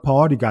torn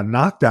apart. He got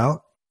knocked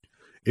out.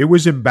 It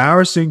was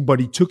embarrassing, but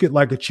he took it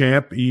like a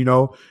champ.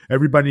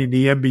 Everybody in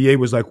the NBA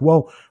was like,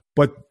 whoa,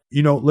 but,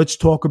 let's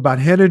talk about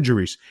head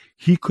injuries.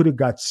 He could have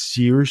got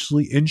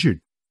seriously injured.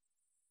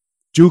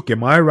 Duke,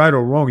 am I right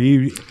or wrong?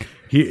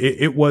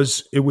 It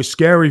was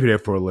scary there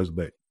for a little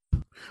bit.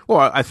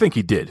 Well, I think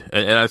he did.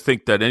 And I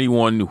think that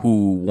anyone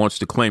who wants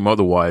to claim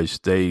otherwise,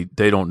 they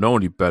don't know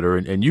any better.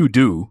 And you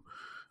do,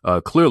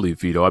 clearly,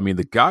 Vito. I mean,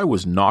 the guy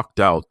was knocked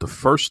out the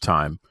first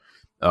time.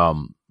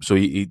 So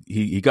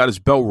he got his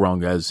bell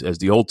rung, as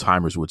the old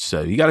timers would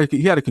say. He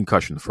had a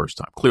concussion the first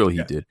time. Clearly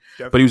he did.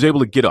 Definitely. But he was able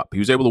to get up. He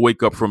was able to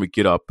wake up from it,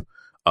 get up,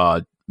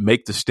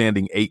 make the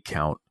standing 8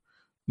 count,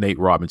 Nate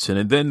Robinson.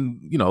 And then,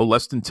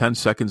 less than 10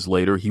 seconds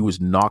later, he was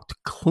knocked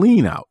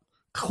clean out.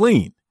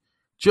 Clean.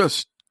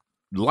 Just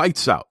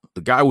lights out.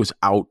 The guy was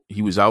out.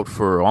 He was out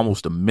for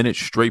almost a minute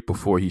straight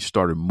before he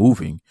started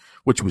moving,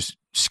 which was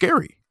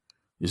scary.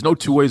 There's no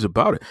two ways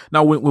about it.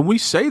 Now, when we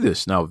say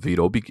this now,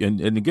 Vito,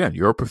 and again,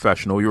 you're a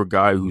professional. You're a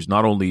guy who's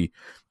not only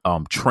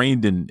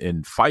trained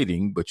in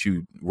fighting, but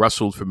you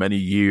wrestled for many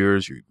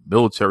years. You're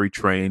military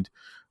trained.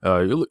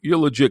 You're a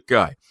legit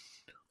guy.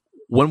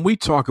 When we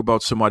talk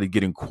about somebody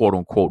getting quote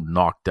unquote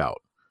knocked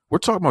out, we're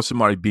talking about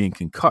somebody being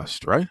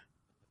concussed, right?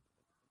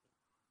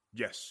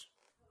 Yes.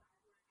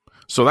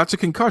 So that's a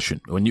concussion.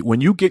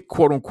 When you get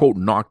quote unquote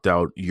knocked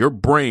out, your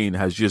brain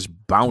has just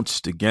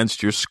bounced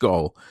against your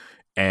skull,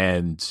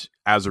 and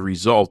as a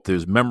result,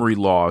 there's memory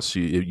loss.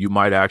 You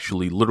might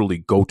actually literally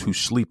go to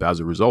sleep as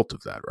a result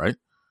of that, right?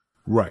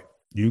 Right.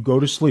 You go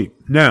to sleep.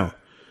 Now,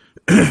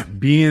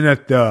 being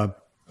at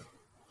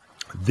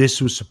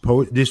this was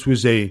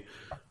a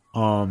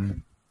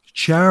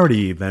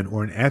charity event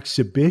or an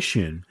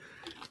exhibition,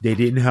 they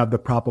didn't have the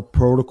proper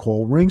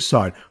protocol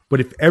ringside. But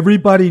if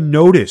everybody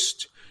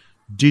noticed,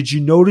 did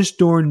you notice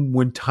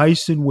when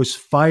Tyson was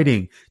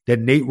fighting that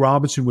Nate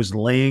Robinson was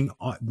laying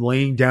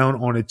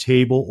down on a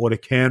table or the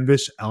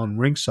canvas on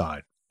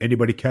ringside?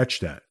 Anybody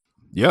catch that?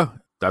 Yeah,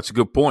 that's a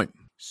good point.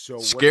 So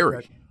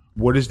scary.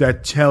 What does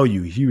that tell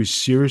you? He was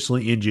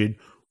seriously injured.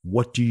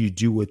 What do you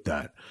do with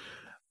that?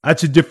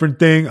 That's a different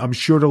thing. I'm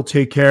sure they'll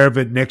take care of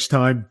it next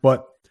time.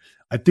 But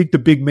I think the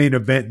big main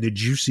event, the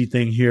juicy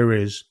thing here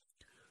is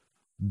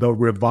the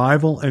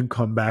revival and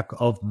comeback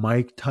of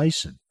Mike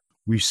Tyson.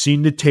 We've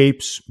seen the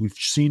tapes. We've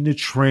seen the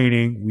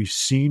training. We've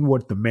seen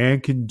what the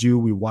man can do.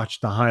 We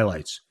watched the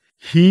highlights.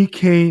 He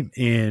came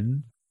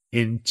in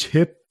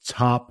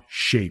tip-top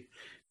shape.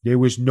 There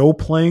was no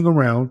playing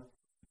around.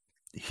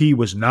 He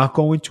was not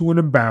going to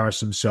embarrass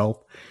himself.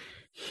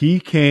 He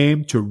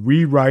came to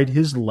rewrite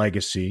his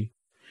legacy.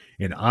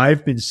 And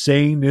I've been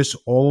saying this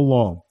all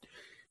along.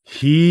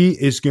 He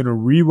is going to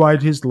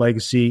rewrite his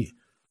legacy,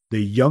 the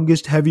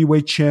youngest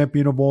heavyweight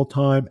champion of all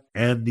time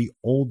and the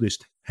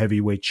oldest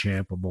heavyweight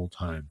champ of all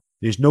time.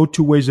 There's no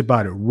two ways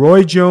about it.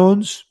 Roy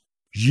Jones,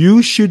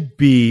 you should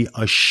be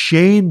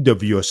ashamed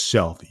of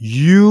yourself.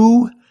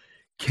 You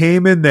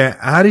came in there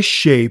out of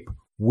shape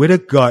with a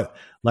gut,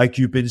 like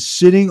you've been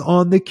sitting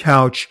on the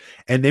couch,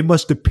 and they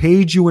must have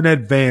paid you in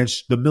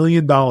advance the $1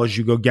 million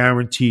you go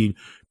guaranteed,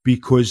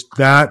 because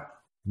that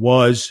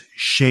was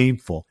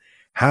shameful.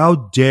 How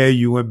dare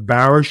you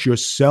embarrass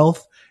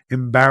yourself,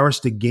 embarrass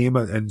the game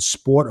and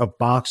sport of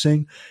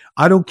boxing?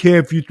 I don't care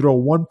if you throw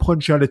one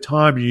punch at a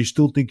time and you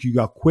still think you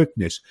got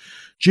quickness.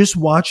 Just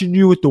watching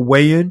you at the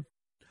weigh-in,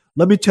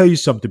 let me tell you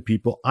something,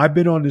 people. I've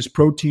been on this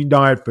protein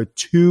diet for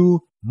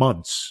 2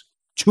 months.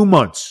 2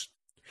 months.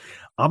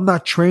 I'm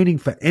not training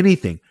for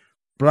anything,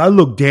 but I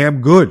look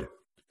damn good.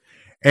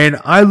 And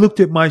I looked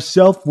at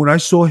myself when I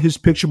saw his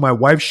picture. My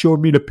wife showed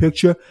me the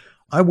picture.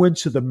 I went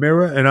to the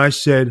mirror and I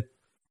said,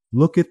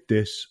 look at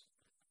this.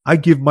 I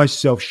give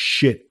myself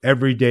shit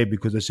every day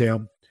because I say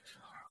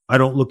I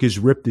don't look as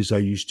ripped as I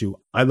used to.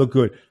 I look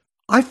good.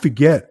 I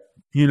forget,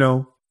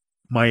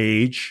 my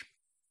age.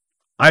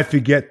 I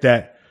forget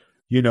that,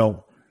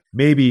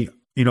 maybe,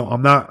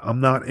 I'm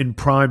not in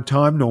prime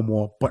time no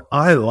more, but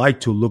I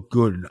like to look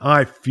good and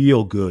I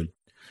feel good.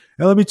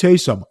 And let me tell you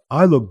something.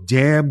 I look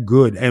damn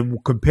good. And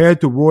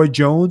compared to Roy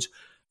Jones,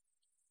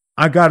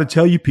 I got to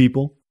tell you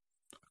people,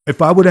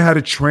 if I would have had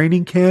a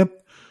training camp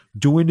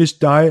doing this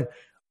diet,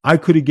 I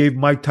could have gave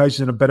Mike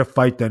Tyson a better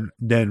fight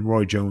than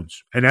Roy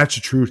Jones. And that's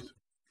the truth.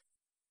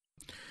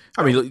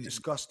 I mean,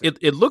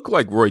 it looked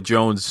like Roy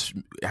Jones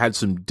had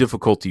some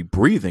difficulty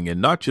breathing, and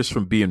not just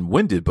from being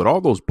winded, but all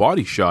those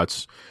body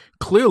shots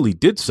clearly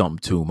did something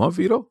to him, huh,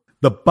 Vito?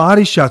 The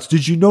body shots.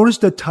 Did you notice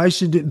that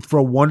Tyson didn't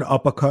throw one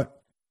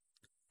uppercut?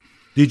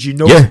 Did you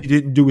notice he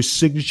didn't do his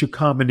signature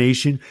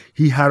combination?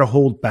 He had to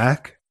hold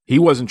back. He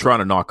wasn't trying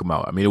to knock him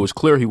out. I mean, it was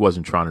clear he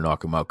wasn't trying to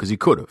knock him out because he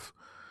could have.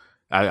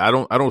 I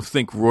don't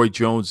think Roy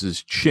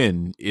Jones's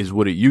chin is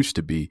what it used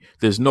to be.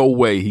 There's no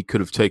way he could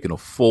have taken a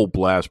full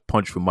blast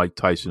punch from Mike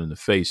Tyson in the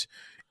face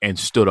and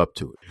stood up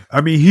to it.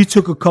 I mean, he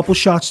took a couple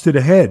shots to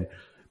the head,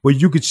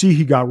 but you could see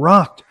he got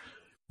rocked.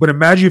 But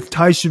imagine if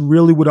Tyson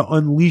really would have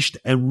unleashed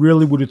and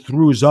really would have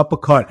threw his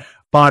uppercut,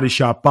 body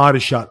shot,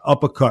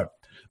 uppercut,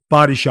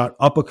 body shot,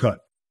 uppercut.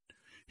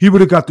 He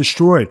would have got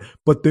destroyed.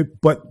 But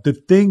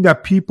the thing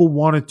that people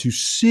wanted to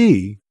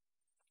see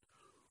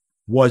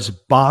was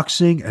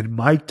boxing and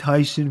Mike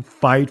Tyson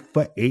fight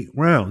for 8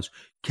 rounds.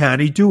 Can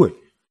he do it?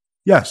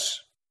 Yes.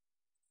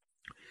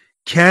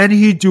 Can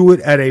he do it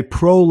at a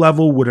pro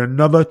level with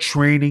another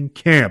training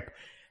camp?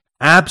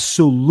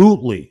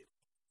 Absolutely.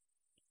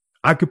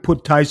 I could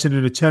put Tyson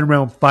in a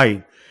 10-round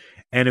fight,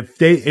 and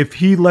if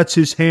he lets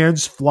his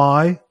hands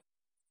fly,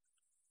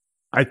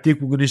 I think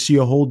we're going to see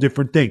a whole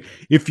different thing.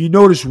 If you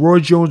notice, Roy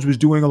Jones was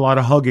doing a lot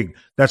of hugging.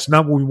 That's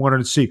not what we wanted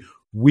to see.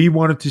 We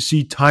wanted to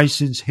see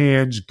Tyson's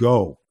hands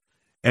go,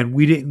 and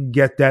we didn't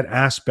get that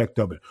aspect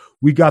of it.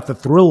 We got the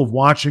thrill of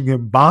watching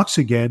him box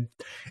again,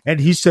 and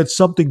he said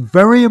something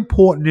very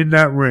important in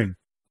that ring.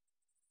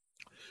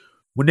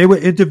 When they were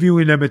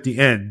interviewing them at the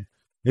end,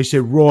 they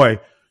said, Roy,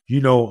 a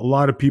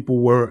lot of people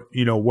were,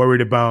 worried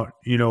about,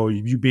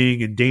 you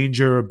being in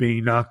danger or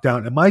being knocked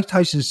out. And Mike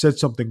Tyson said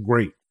something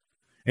great.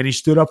 And he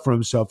stood up for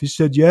himself. He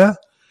said, yeah.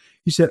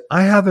 He said,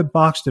 I haven't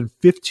boxed in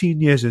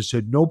 15 years. And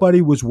said,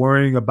 nobody was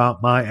worrying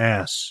about my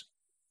ass.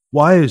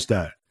 Why is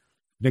that?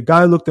 And the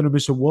guy looked at him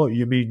and said, well,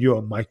 you mean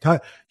you're Mike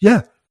Tyson?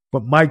 Yeah.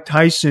 But Mike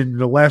Tyson,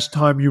 the last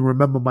time you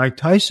remember Mike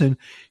Tyson,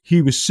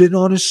 he was sitting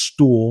on his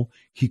stool.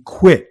 He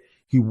quit.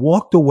 He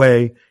walked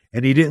away.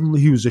 And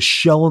he was a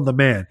shell of the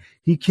man.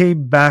 He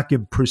came back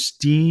in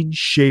pristine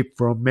shape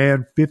for a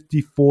man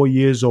 54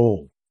 years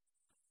old.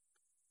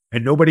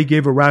 And nobody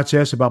gave a rat's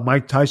ass about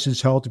Mike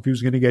Tyson's health, if he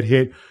was going to get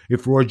hit,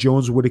 if Roy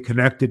Jones would have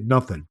connected,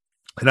 nothing.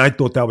 And I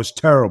thought that was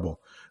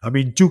terrible. I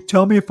mean, Duke,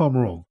 tell me if I'm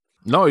wrong.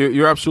 No,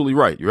 you're absolutely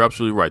right. You're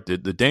absolutely right. The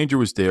danger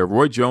was there.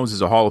 Roy Jones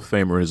is a Hall of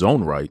Famer in his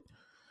own right.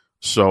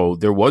 So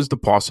there was the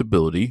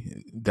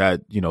possibility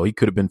that, he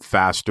could have been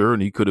faster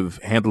and he could have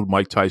handled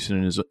Mike Tyson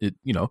in his,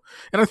 and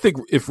I think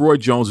if Roy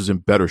Jones was in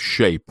better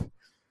shape,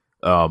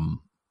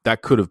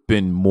 that could have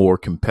been more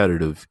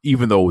competitive,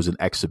 even though it was an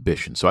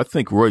exhibition. So I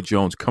think Roy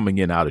Jones coming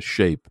in out of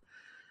shape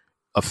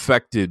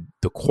affected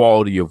the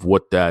quality of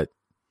whatever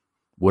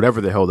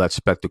the hell that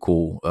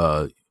spectacle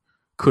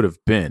could have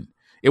been.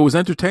 It was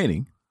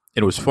entertaining.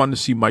 And it was fun to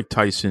see Mike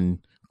Tyson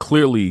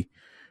clearly.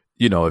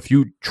 If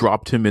you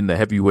dropped him in the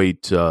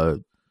heavyweight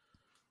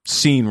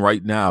scene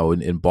right now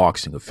in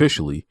boxing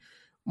officially,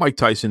 Mike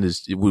Tyson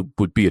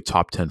would be a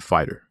top 10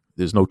 fighter.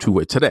 There's no two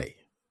way today.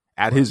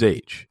 At his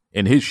age,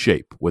 in his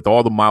shape, with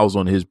all the miles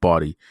on his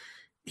body,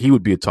 he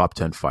would be a top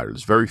 10 fighter.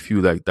 There's very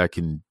few that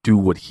can do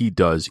what he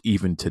does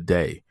even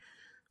today.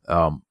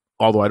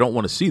 Although I don't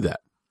want to see that.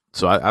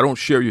 So I don't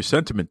share your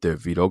sentiment there,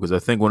 Vito, because I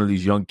think one of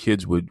these young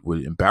kids would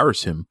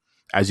embarrass him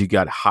as he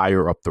got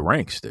higher up the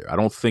ranks there. I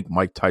don't think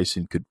Mike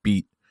Tyson could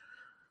beat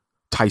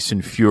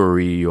Tyson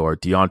Fury or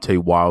Deontay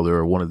Wilder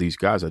or one of these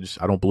guys.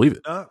 I don't believe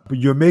it. But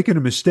you're making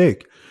a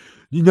mistake.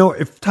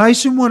 If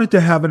Tyson wanted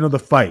to have another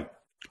fight,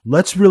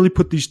 let's really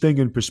put these things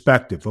in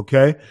perspective,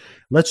 okay?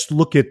 Let's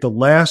look at the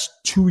last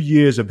 2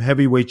 years of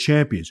heavyweight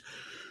champions.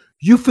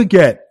 You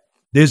forget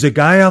there's a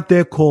guy out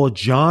there called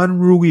John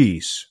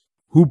Ruiz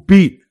who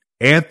beat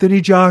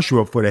Anthony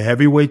Joshua for the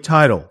heavyweight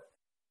title.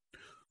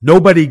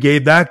 Nobody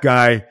gave that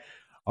guy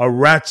a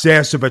rat's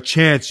ass of a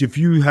chance. If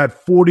you had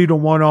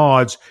 40-1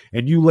 odds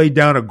and you laid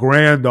down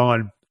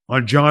 $1,000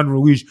 on John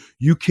Ruiz,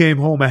 you came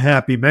home a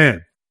happy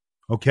man.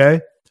 Okay?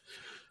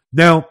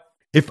 Now,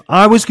 if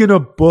I was going to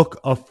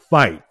book a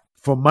fight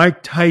for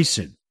Mike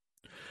Tyson,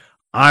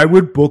 I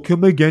would book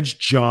him against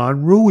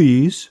John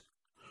Ruiz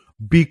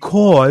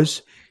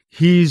because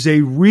he's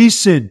a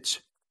recent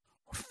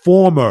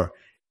former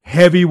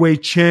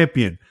heavyweight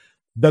champion.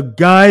 The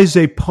guy's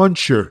a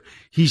puncher.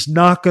 He's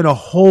not going to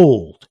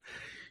hold.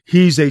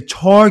 He's a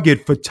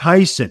target for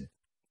Tyson.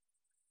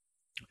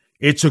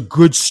 It's a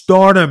good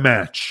starter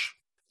match.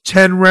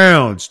 10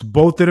 rounds.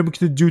 Both of them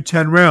can do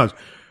 10 rounds.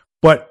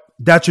 But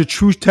that's a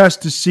true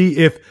test to see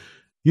if,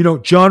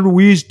 John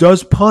Ruiz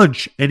does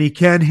punch and he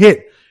can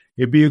hit.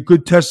 It'd be a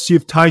good test to see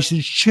if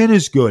Tyson's chin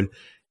is good.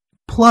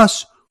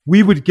 Plus,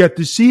 we would get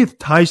to see if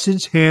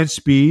Tyson's hand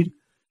speed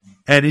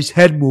and his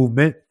head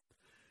movement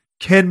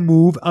can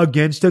move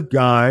against a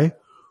guy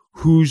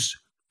who's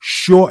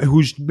short,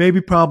 who's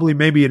maybe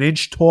an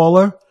inch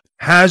taller,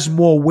 has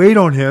more weight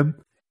on him,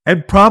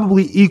 and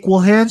probably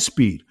equal hand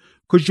speed.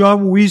 Because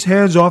John Ruiz's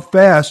hands are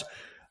fast,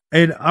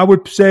 and I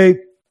would say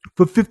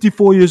for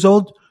 54 years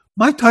old,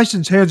 Mike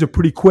Tyson's hands are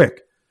pretty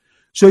quick.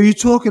 So you're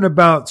talking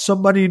about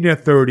somebody in their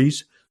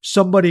 30s,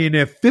 somebody in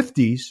their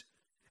 50s,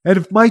 and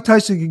if Mike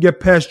Tyson can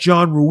get past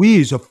John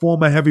Ruiz, a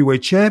former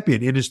heavyweight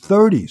champion, in his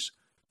 30s,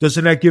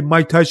 doesn't that give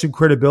Mike Tyson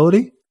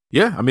credibility?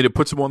 Yeah, I mean, it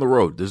puts him on the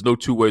road. There's no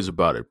two ways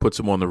about it. It puts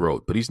him on the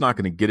road. But he's not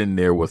going to get in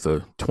there with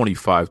a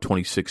 25,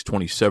 26,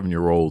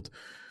 27-year-old,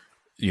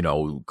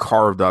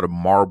 carved out of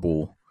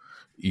marble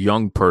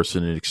young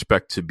person and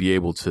expect to be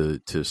able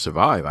to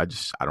survive. I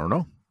don't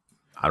know.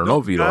 I don't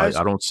know, Vito. Guys,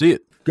 I don't see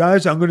it.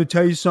 Guys, I'm going to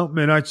tell you something,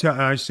 and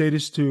I say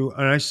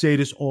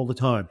this all the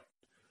time.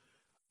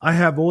 I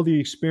have all the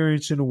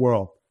experience in the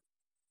world.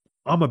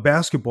 I'm a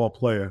basketball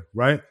player,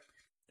 right?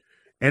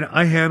 And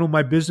I handle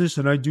my business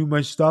and I do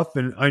my stuff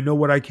and I know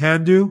what I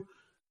can do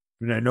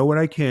and I know what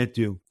I can't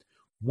do.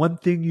 One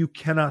thing you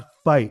cannot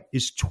fight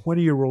is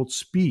 20-year-old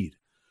speed.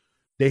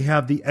 They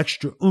have the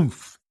extra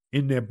oomph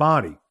in their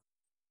body.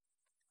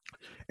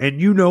 And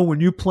when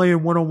you play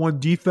in one-on-one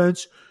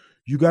defense,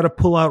 you got to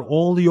pull out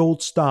all the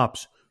old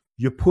stops.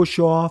 You push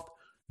off,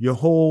 you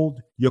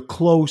hold, you're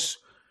close.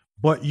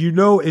 But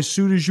as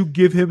soon as you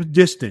give him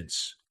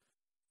distance,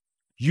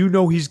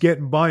 he's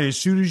getting by. As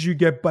soon as he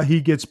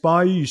gets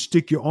by you, you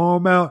stick your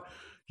arm out,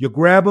 you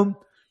grab him,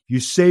 you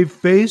save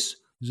face.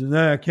 You say,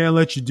 nah, I can't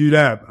let you do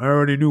that. I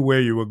already knew where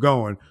you were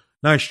going.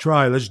 Nice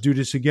try. Let's do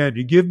this again.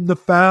 You give him the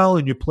foul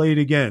and you play it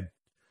again.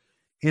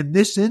 In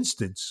this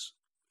instance,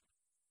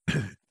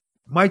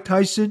 Mike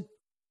Tyson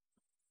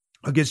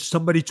against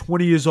somebody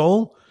 20 years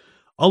old,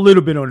 a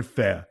little bit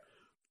unfair.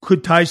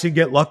 Could Tyson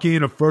get lucky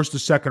in the first or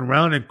second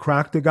round and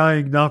crack the guy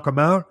and knock him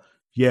out?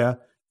 Yeah.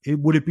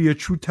 Would it be a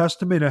true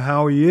testament of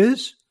how he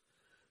is?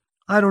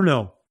 I don't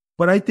know.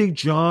 But I think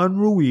John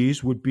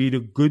Ruiz would be the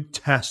good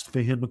test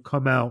for him to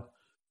come out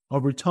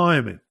of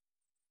retirement.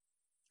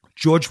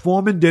 George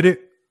Foreman did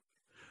it.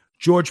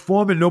 George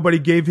Foreman, nobody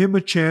gave him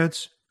a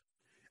chance.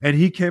 And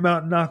he came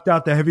out and knocked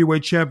out the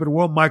heavyweight champion of the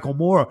world, Michael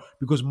Moorer,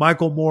 because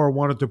Michael Moorer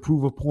wanted to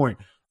prove a point.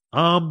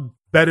 I'm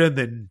better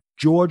than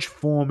George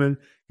Foreman,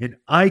 and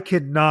I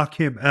can knock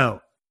him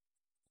out.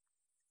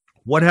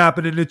 What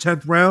happened in the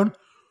 10th round?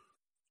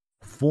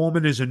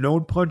 Foreman is a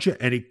known puncher,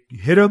 and he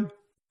hit him,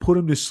 put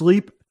him to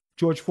sleep.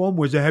 George Foreman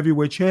was a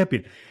heavyweight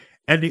champion.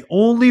 And the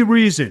only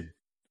reason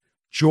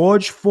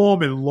George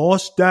Foreman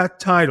lost that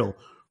title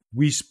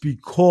was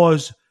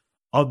because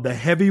of the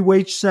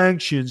heavyweight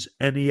sanctions,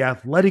 and the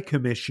athletic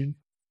commission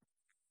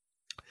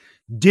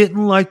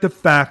didn't like the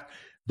fact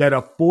that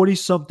a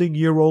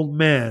 40-something-year-old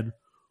man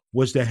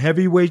was the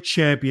heavyweight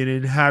champion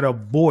and had a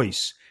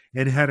voice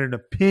and had an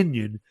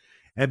opinion,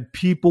 and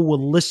people were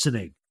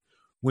listening.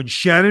 When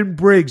Shannon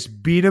Briggs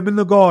beat him in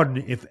the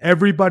Garden, if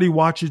everybody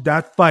watches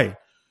that fight,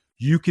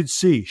 you can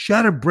see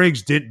Shannon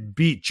Briggs didn't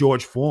beat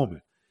George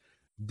Foreman.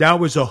 That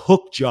was a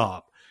hook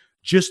job.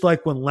 Just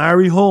like when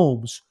Larry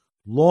Holmes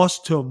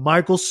lost to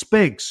Michael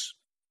Spinks.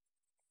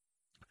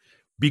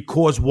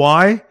 Because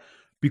why?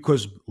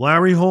 Because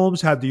Larry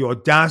Holmes had the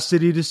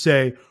audacity to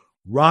say,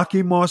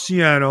 Rocky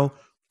Marciano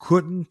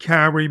couldn't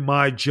carry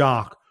my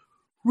jock.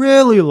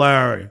 Really,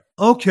 Larry?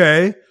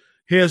 Okay.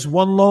 Here's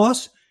one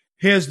loss.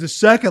 Here's the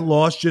second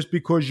loss just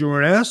because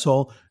you're an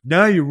asshole.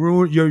 Now you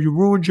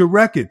ruined your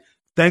record.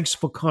 Thanks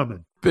for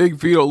coming. Big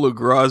Vito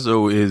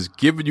LoGrasso is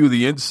giving you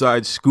the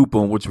inside scoop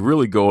on what's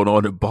really going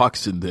on in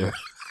boxing there.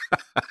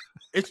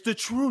 It's the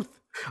truth.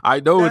 I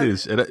know it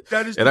is, and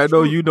I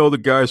know you know the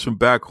guys from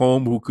back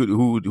home who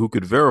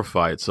could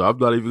verify it. So I'm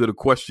not even going to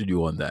question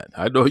you on that.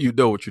 I know you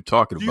know what you're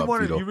talking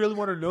about. Vito. You really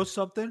want to know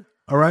something?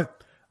 All right.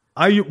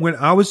 When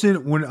I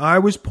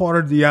was part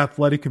of the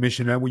athletic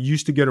commission, and we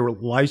used to get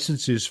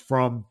licenses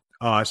from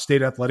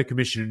State Athletic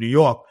Commission in New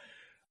York.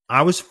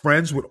 I was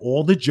friends with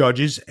all the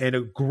judges, and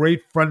a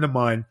great friend of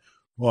mine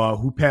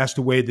who passed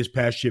away this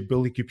past year,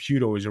 Billy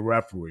Caputo, is a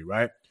referee,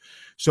 right?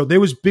 So there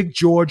was Big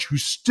George,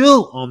 who's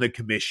still on the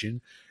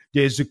commission.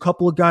 There's a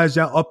couple of guys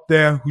out up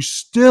there who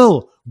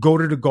still go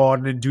to the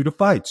Garden and do the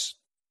fights.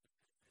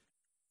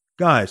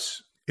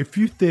 Guys, if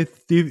you think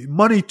the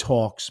money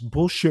talks,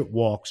 bullshit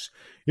walks,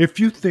 if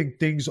you think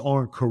things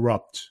aren't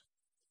corrupt,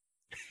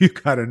 you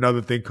got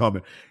another thing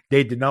coming.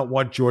 They did not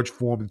want George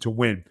Foreman to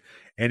win,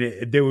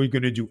 and they were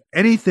going to do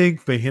anything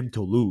for him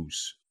to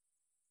lose.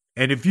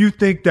 And if you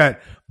think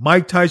that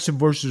Mike Tyson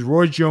versus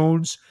Roy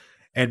Jones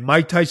and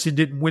Mike Tyson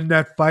didn't win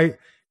that fight,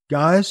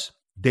 guys,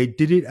 they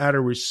did it out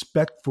of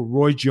respect for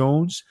Roy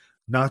Jones,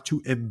 not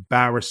to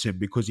embarrass him,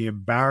 because he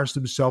embarrassed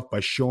himself by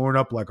showing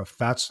up like a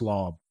fat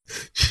slob.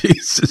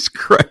 Jesus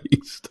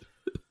Christ.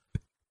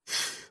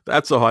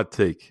 That's a hot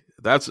take.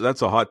 That's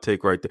a hot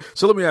take right there.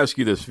 So let me ask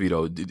you this,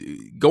 Vito.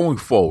 Going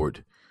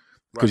forward,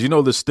 because you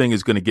know this thing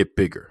is going to get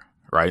bigger,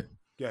 right?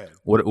 Yeah.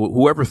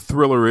 Whoever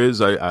Thriller is,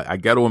 I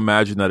got to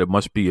imagine that it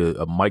must be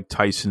a Mike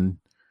Tyson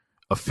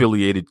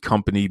affiliated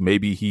company.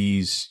 Maybe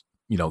he's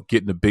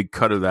getting a big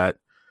cut of that,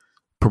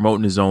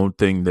 promoting his own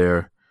thing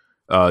there.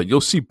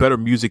 You'll see better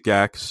music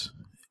acts.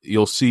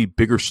 You'll see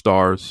bigger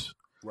stars.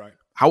 Right.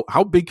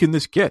 How big can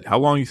this get? How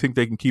long do you think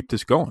they can keep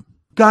this going?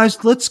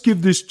 Guys, let's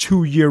give this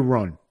 2-year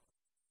run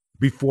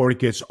before it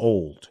gets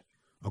old.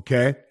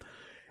 Okay?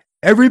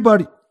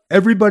 Everybody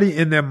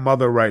and their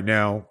mother right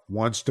now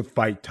wants to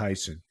fight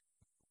Tyson.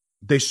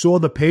 They saw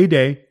the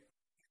payday.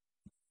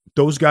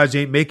 Those guys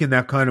ain't making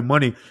that kind of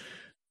money.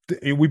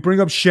 We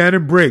bring up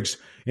Shannon Briggs,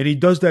 and he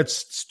does that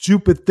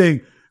stupid thing.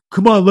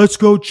 Come on, let's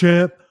go,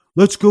 champ.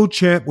 Let's go,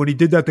 champ, when he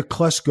did that to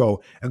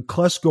Klesko. And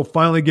Klesko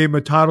finally gave him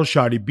a title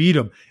shot. He beat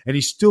him, and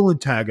he still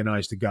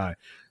antagonized the guy.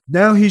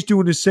 Now he's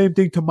doing the same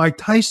thing to Mike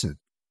Tyson.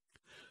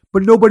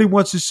 But nobody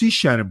wants to see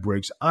Shannon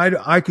Briggs.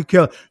 I could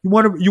care. You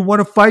want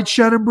to fight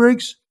Shannon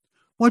Briggs?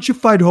 Why don't you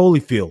fight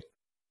Holyfield?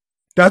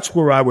 That's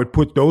where I would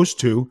put those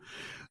two.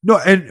 No,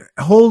 and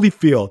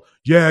Holyfield,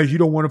 yeah, you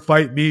don't want to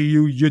fight me.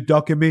 You're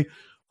ducking me.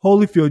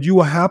 Holyfield, you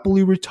were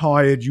happily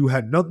retired. You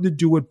had nothing to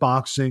do with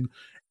boxing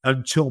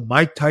until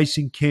Mike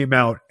Tyson came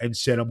out and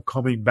said, I'm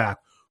coming back.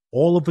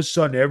 All of a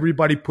sudden,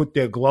 everybody put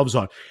their gloves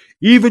on.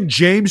 Even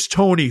James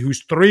Toney,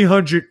 who's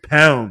 300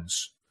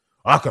 pounds.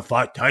 I could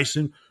fight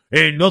Tyson.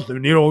 Ain't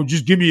nothing,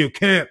 just give me a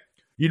camp.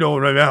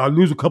 I'll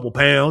lose a couple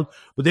pounds.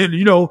 But then,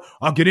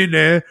 I'll get in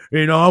there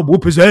and I'll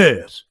whoop his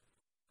ass.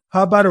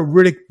 How about a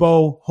Riddick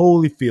Bowe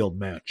Holyfield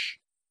match?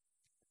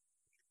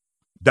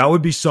 That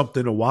would be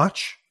something to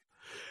watch.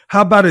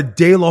 How about a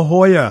De La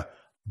Hoya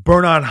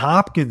Bernard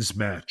Hopkins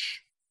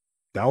match?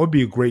 That would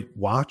be a great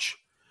watch.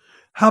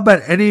 How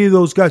about any of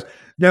those guys?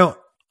 Now,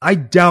 I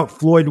doubt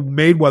Floyd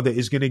Mayweather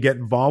is going to get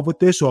involved with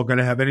this or going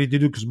to have anything to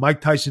do because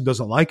Mike Tyson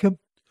doesn't like him.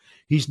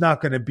 He's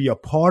not going to be a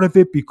part of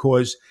it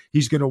because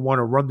he's going to want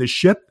to run the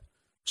ship.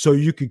 So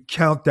you could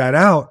count that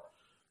out.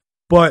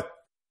 But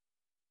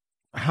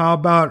how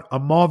about a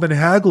Marvin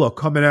Hagler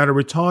coming out of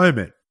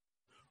retirement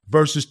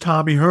versus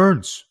Tommy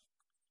Hearns?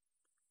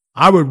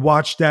 I would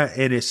watch that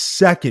in a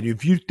second.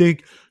 If you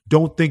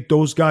don't think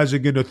those guys are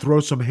going to throw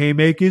some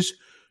haymakers,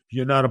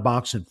 you're not a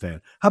boxing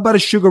fan. How about a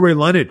Sugar Ray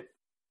Leonard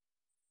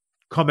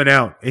coming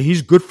out? And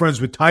he's good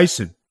friends with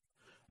Tyson.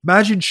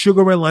 Imagine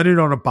Sugar Ray Leonard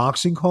on a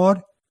boxing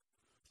card.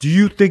 Do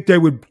you think they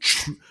would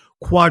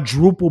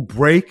quadruple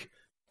break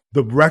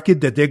the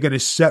record that they're going to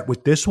set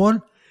with this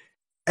one?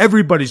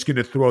 Everybody's going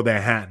to throw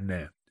their hat in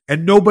there.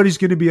 And nobody's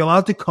going to be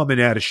allowed to come in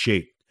out of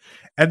shape.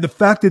 And the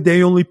fact that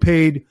they only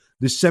paid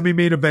the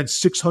semi-main event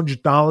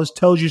 $600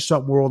 tells you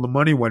something where all the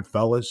money went,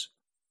 fellas.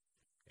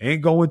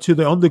 Ain't going to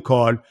the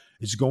undercard.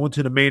 It's going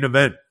to the main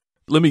event.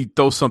 Let me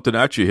throw something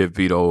at you here,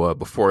 Vito,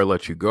 before I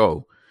let you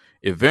go.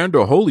 Evander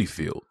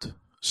Holyfield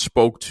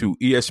spoke to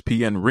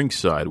ESPN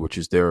Ringside, which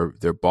is their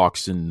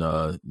boxing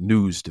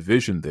news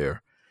division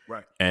there.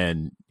 Right.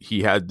 And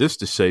he had this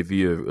to say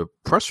via a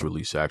press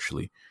release,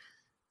 actually.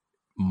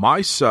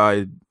 My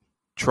side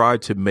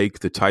tried to make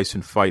the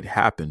Tyson fight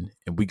happen,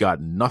 and we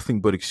got nothing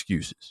but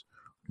excuses.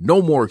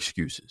 No more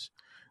excuses.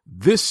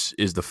 This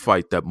is the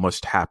fight that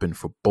must happen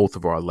for both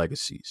of our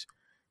legacies.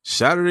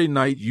 Saturday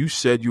night, you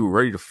said you were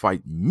ready to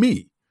fight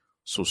me.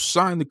 So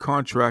sign the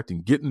contract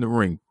and get in the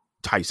ring,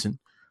 Tyson.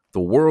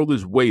 The world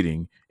is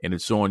waiting, and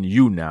it's on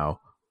you now.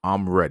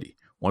 I'm ready.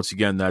 Once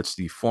again, that's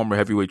the former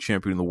heavyweight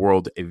champion of the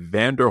world,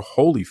 Evander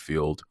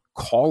Holyfield,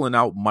 calling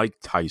out Mike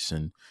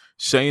Tyson,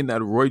 saying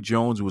that Roy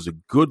Jones was a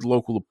good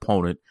local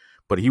opponent,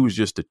 but he was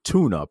just a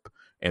tune-up,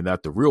 and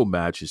that the real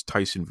match is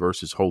Tyson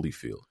versus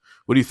Holyfield.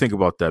 What do you think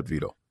about that,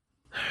 Vito?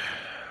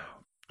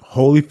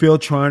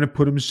 Holyfield trying to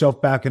put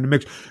himself back in the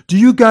mix. Do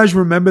you guys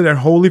remember that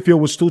Holyfield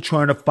was still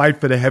trying to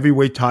fight for the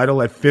heavyweight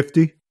title at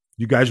 50?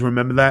 You guys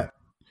remember that?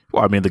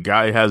 Well, I mean, the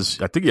guy I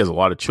think he has a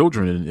lot of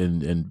children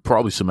and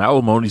probably some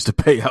alimonies to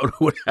pay out or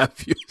what have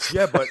you.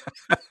 Yeah,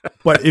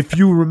 but if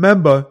you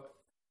remember,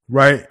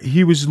 right,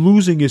 he was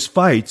losing his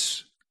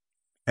fights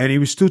and he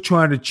was still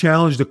trying to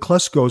challenge the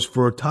Kleskos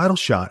for a title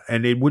shot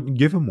and they wouldn't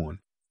give him one.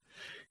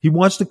 He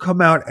wants to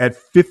come out at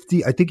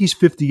 50. I think he's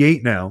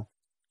 58 now,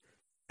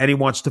 and he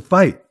wants to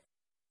fight.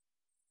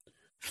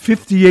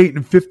 58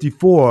 and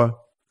 54,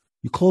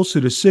 you're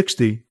closer to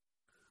 60.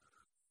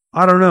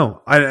 I don't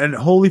know. And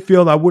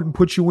Holyfield, I wouldn't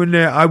put you in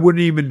there. I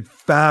wouldn't even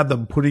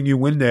fathom putting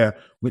you in there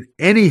with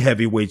any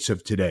heavyweights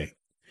of today.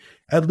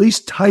 At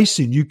least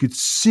Tyson, you could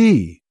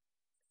see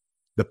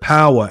the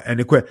power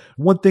and the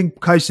one thing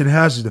Tyson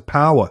has is the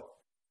power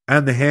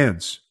and the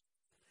hands.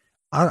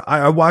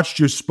 I watched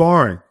your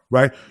sparring,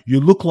 right? You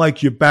look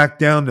like you're back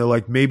down to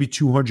like maybe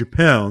 200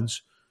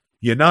 pounds.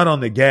 You're not on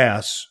the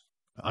gas.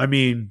 I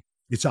mean,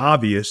 it's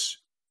obvious.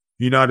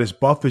 You're not as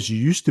buff as you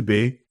used to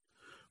be.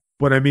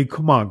 But I mean,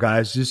 come on,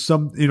 guys. There's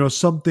some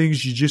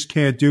things you just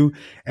can't do.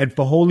 And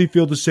for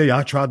Holyfield to say,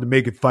 I tried to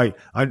make it fight.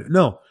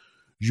 No,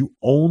 you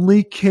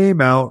only came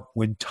out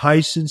when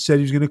Tyson said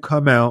he was going to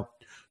come out.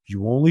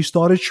 You only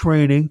started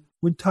training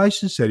when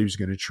Tyson said he was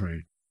going to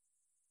train.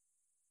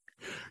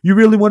 You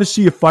really want to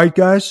see a fight,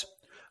 guys?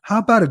 How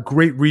about a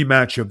great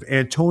rematch of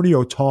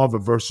Antonio Tarver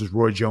versus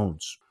Roy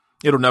Jones?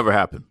 It'll never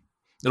happen.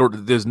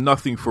 There's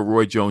nothing for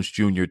Roy Jones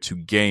Jr. to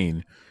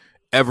gain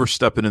ever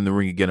stepping in the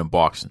ring again in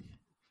boxing.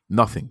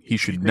 Nothing. He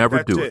should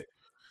never do it.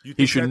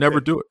 He should never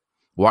do it.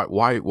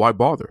 Why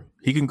bother?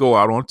 He can go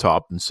out on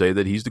top and say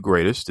that he's the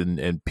greatest,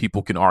 and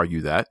people can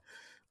argue that.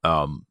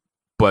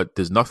 But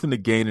there's nothing to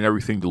gain and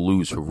everything to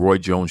lose for Roy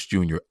Jones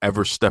Jr.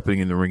 ever stepping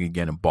in the ring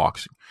again in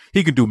boxing.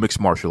 He can do mixed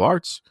martial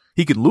arts.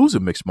 He could lose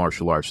in mixed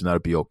martial arts, and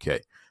that'd be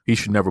okay. He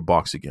should never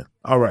box again.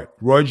 All right.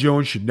 Roy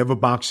Jones should never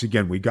box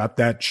again. We got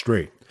that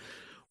straight.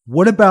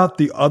 What about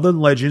the other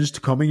legends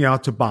coming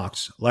out to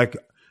box? Like,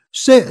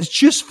 say,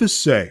 just for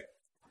say,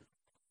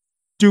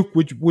 Duke,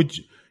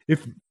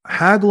 if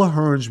Hagler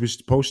Hearns was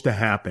supposed to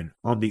happen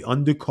on the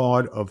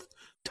undercard of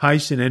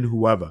Tyson and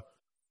whoever,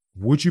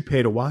 would you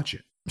pay to watch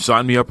it?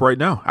 Sign me up right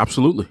now.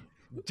 Absolutely.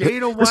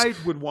 Dana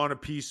White would want a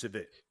piece of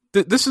it.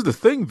 This is the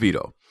thing,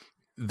 Vito.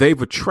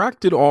 They've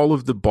attracted all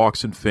of the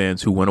boxing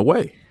fans who went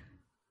away,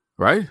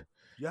 right?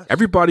 Yes.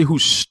 Everybody who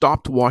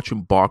stopped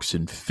watching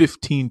boxing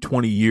 15,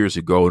 20 years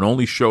ago and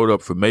only showed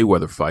up for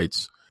Mayweather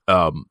fights,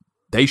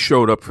 they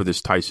showed up for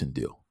this Tyson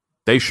deal.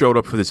 They showed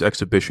up for this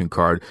exhibition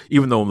card,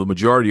 even though the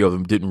majority of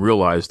them didn't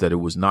realize that it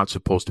was not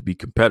supposed to be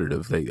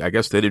competitive. I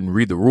guess they didn't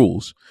read the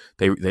rules.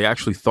 They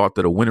actually thought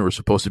that a winner was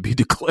supposed to be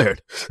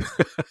declared,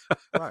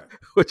 Right.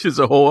 Which is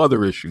a whole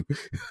other issue.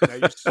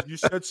 Now, you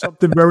said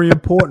something very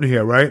important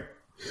here, right?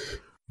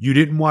 You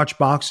didn't watch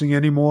boxing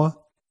anymore.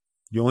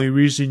 The only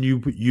reason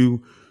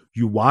you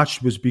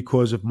watched was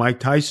because of Mike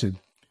Tyson.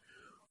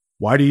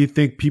 Why do you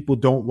think people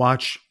don't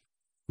watch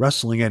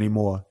wrestling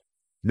anymore?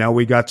 Now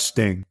we got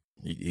Sting.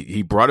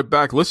 He brought it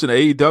back. Listen,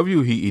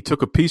 AEW, he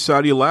took a piece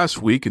out of you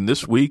last week, and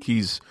this week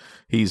he's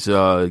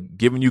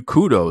giving you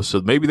kudos.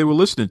 So maybe they were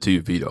listening to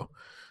you, Vito.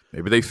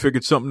 Maybe they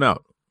figured something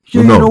out.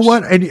 Yeah, you know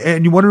what?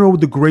 And you want to know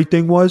what the great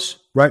thing was,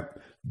 right?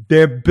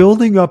 They're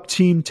building up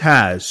Team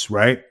Taz,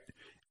 right?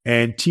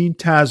 And Team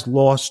Taz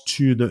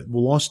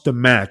lost the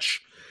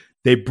match.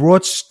 They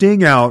brought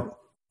Sting out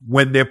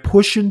when they're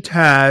pushing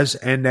Taz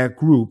and that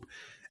group,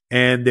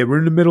 and they were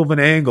in the middle of an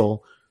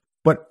angle,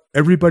 but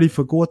everybody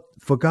forgot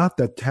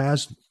that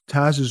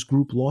Taz's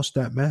group lost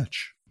that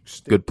match.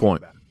 Sting Good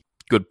point.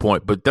 Good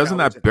point. But doesn't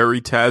that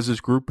bury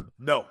Taz's group?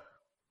 No.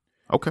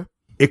 Okay.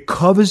 It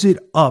covers it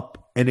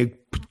up, and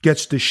it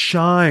gets the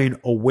shine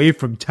away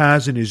from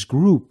Taz and his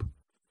group,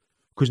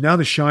 because now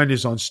the shine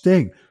is on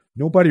Sting.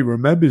 Nobody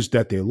remembers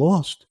that they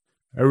lost.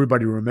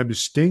 Everybody remembers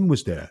Sting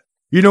was there.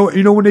 You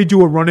know when they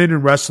do a run-in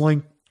in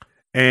wrestling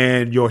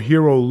and your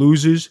hero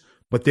loses,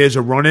 but there's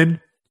a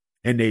run-in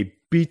and they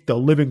beat the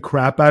living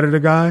crap out of the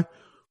guy?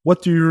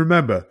 What do you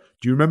remember?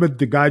 Do you remember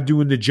the guy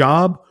doing the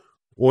job,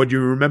 or do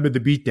you remember the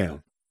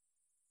beatdown?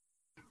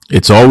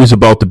 It's always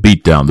about the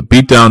beatdown. The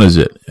beatdown is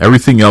it.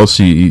 Everything else,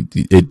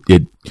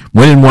 it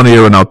went in one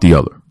ear and out the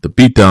other. The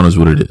beatdown is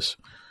what it is.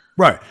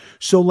 Right.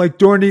 So like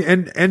during the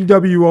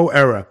NWO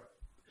era,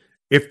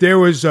 if there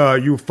was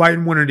you were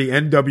fighting one of the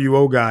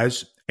NWO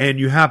guys and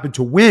you happened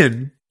to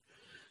win,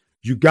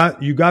 you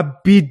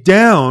got beat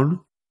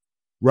down,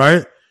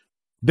 right?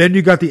 Then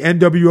you got the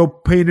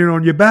NWO painted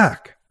on your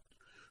back.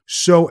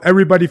 So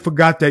everybody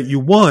forgot that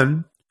you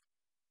won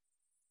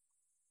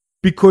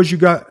because you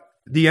got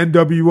the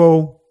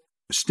NWO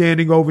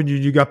standing over you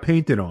and you got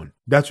painted on.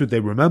 That's what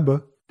they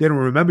remember. They don't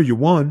remember you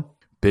won.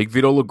 Big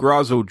Vito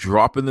LaGrazzo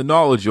dropping the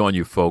knowledge on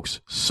you,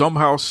 folks.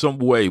 Somehow, some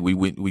way,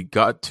 we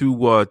got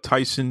to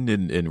Tyson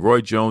and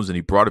Roy Jones, and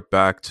he brought it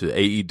back to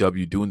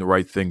AEW, doing the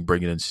right thing,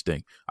 bringing in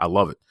Sting. I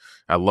love it.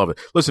 I love it.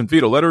 Listen,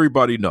 Vito, let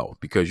everybody know,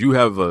 because you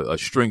have a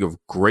string of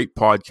great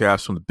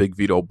podcasts on the Big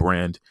Vito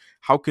brand.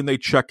 How can they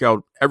check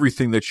out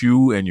everything that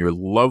you and your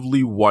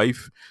lovely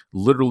wife,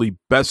 literally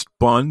best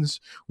buns,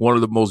 one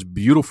of the most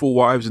beautiful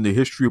wives in the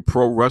history of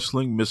pro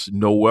wrestling, Miss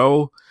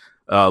Noelle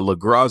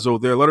LaGrazzo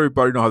there? Let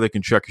everybody know how they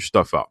can check your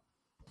stuff out.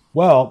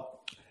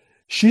 Well,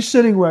 she's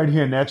sitting right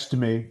here next to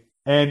me,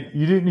 and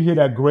you didn't hear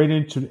that great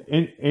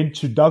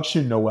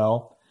introduction,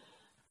 Noelle.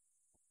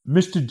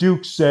 Mr.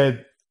 Duke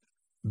said,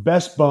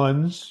 best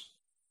buns,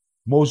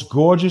 most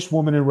gorgeous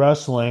woman in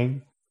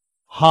wrestling,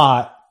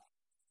 hot,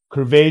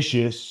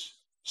 curvaceous,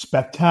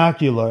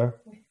 spectacular,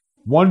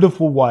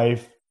 wonderful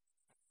wife,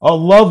 a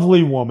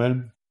lovely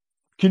woman.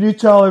 Can you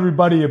tell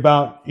everybody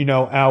about,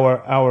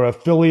 our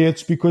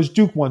affiliates? Because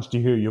Duke wants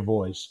to hear your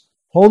voice.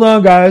 Hold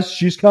on, guys.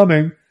 She's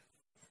coming.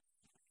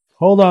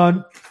 Hold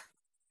on.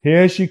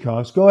 Here she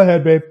comes. Go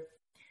ahead, babe.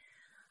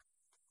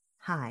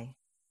 Hi.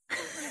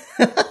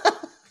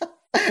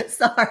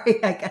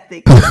 Sorry, I got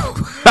the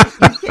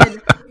You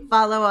can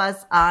follow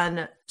us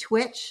on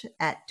Twitch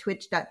at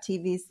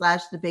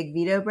twitch.tv/The Big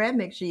Vito Brand.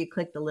 Make sure you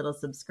click the little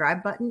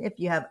subscribe button. If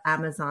you have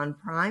Amazon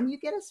Prime, you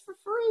get us for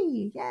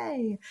free.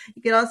 Yay.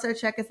 You can also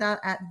check us out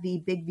at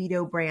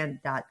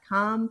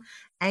thebigvitobrand.com,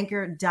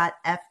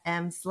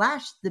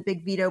 anchor.fm/The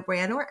Big Vito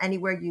Brand, or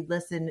anywhere you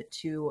listen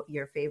to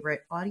your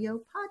favorite audio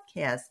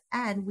podcast.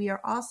 And we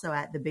are also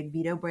at The Big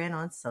Vito Brand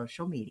on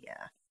social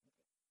media.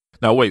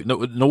 Now, wait,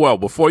 Noelle,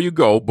 before you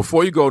go,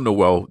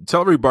 Noelle,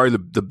 tell everybody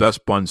the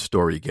best bun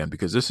story again,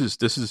 because this is,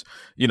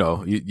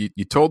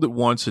 you told it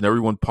once and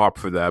everyone popped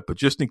for that, but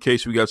just in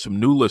case we got some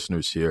new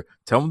listeners here,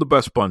 tell them the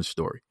best bun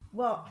story.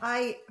 Well,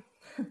 I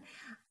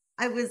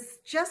was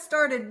just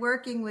started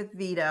working with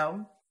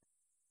Vito,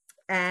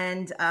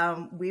 and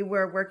we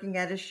were working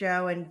at a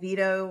show, and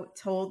Vito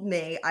told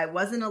me I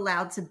wasn't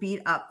allowed to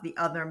beat up the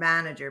other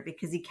manager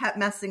because he kept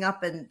messing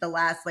up in the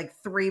last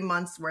 3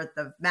 months worth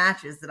of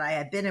matches that I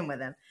had been in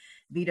with him.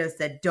 Vito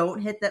said, don't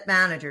hit that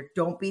manager.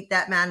 Don't beat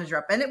that manager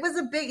up. And he was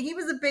a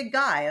big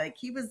guy.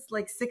 He was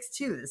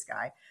 6'2", this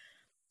guy.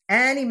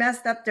 And he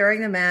messed up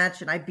during the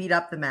match, and I beat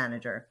up the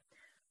manager.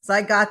 So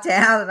I got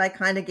down and I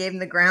kind of gave him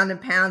the ground and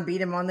pound,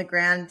 beat him on the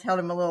ground, told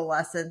him a little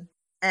lesson.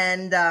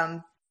 And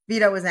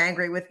Vito was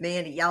angry with me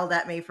and he yelled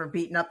at me for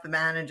beating up the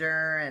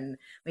manager. And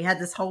we had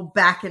this whole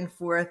back and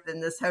forth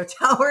in this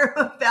hotel room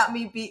about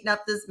me beating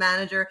up this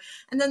manager.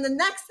 And then the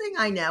next thing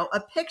I know, a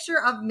picture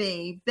of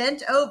me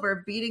bent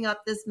over beating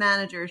up this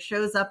manager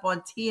shows up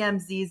on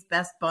TMZ's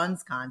Best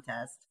Buns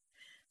contest.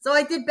 So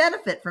I did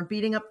benefit from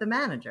beating up the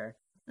manager.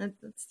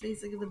 That's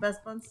basically the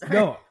Best Buns story.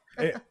 No,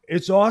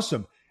 it's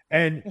awesome.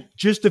 And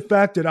just the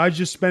fact that I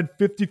just spent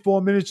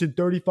 54 minutes and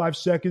 35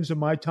 seconds of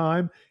my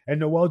time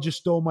and Noelle just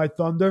stole my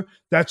thunder,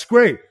 that's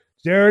great.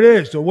 There it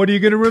is. So what are you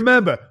going to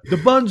remember? The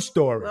bun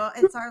story. Well,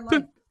 it's our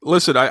life.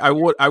 Listen, I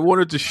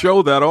wanted to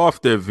show that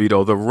off there,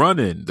 Vito. The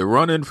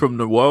run-in from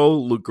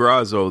Noelle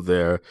Lugrazzo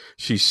there.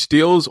 She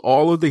steals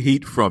all of the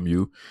heat from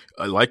you.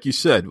 Like you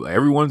said,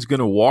 everyone's going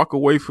to walk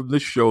away from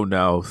this show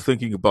now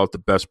thinking about the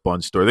Best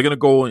Bun story. They're going to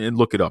go and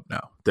look it up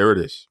now. There it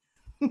is.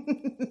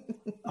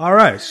 All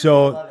right.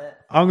 So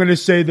I'm going to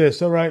say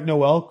this. All right,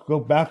 Noelle, go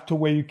back to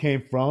where you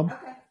came from.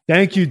 Okay.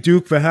 Thank you,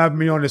 Duke, for having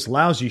me on this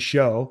lousy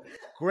show.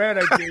 Glad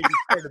I gave you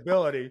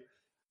credibility.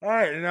 All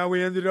right, and now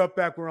we ended up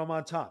back where I'm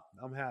on top.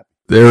 I'm happy.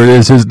 There it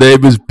is. His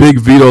name is Big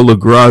Vito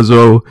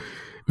Lugrazzo.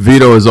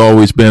 Vito, as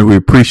always, man, we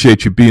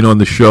appreciate you being on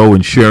the show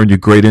and sharing your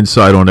great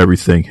insight on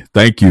everything.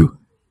 Thank you.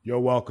 You're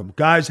welcome.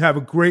 Guys, have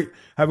a great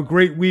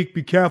week.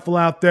 Be careful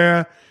out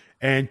there.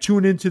 And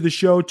tune into the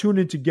show. Tune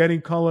into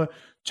Getting Color.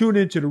 Tune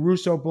into the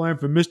Russo Blend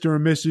for Mr.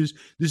 and Mrs.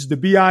 This is the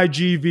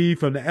BIGV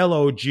from the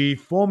LOG,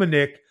 former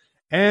Nick,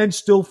 and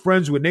still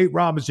friends with Nate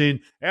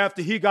Robinson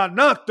after he got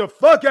knocked the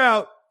fuck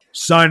out.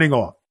 Signing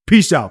off.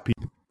 Peace out,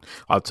 people.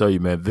 I'll tell you,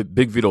 man,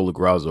 Big Vito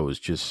Lugrazzo is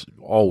just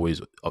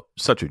always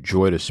such a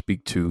joy to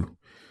speak to.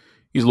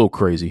 He's a little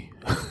crazy.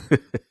 A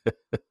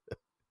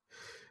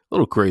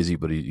little crazy,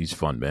 but he's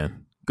fun,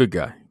 man. Good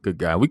guy. Good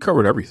guy. We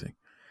covered everything.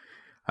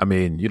 I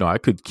mean, I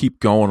could keep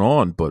going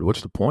on, but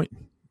what's the point?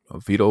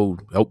 Vito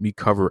helped me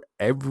cover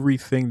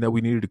everything that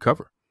we needed to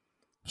cover.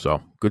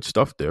 So, good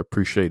stuff there.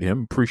 Appreciate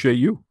him. Appreciate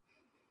you.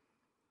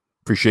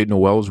 Appreciate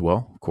Noelle as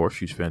well. Of course,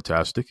 she's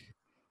fantastic.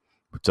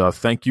 But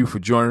thank you for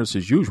joining us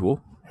as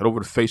usual. Head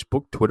over to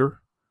Facebook, Twitter,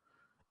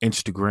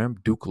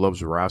 Instagram, Duke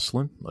Loves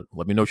Wrestling.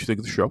 Let me know what you think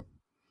of the show.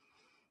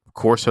 Of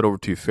course, head over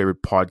to your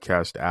favorite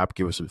podcast app.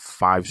 Give us a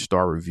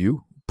 5-star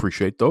review.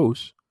 Appreciate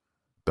those.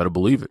 Better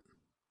believe it.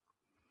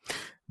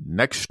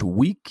 Next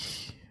week,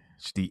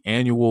 it's the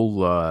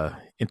annual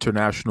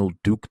International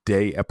Duke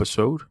Day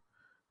episode.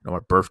 My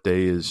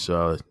birthday is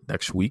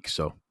next week,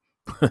 so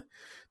there'll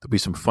be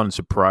some fun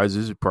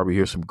surprises. You'll probably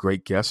hear some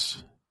great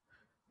guests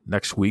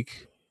next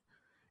week.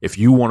 If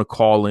you want to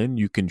call in,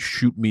 you can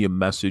shoot me a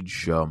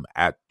message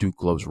at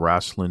Duke Loves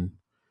Wrestling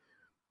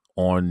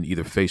on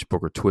either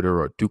Facebook or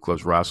Twitter, or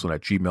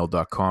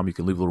DukeLovesWrestling@gmail.com. You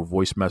can leave a little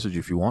voice message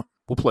if you want.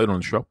 We'll play it on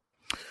the show.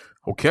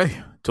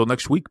 Okay, until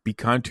next week, be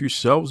kind to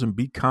yourselves and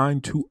be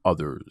kind to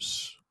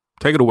others.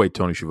 Take it away,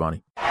 Tony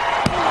Schiavone.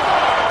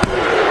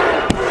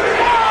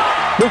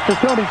 Mr.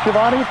 Tony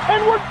Schiavone,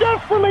 and we're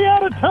desperately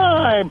out of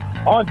time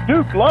on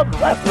Duke Loves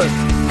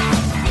Wrestling.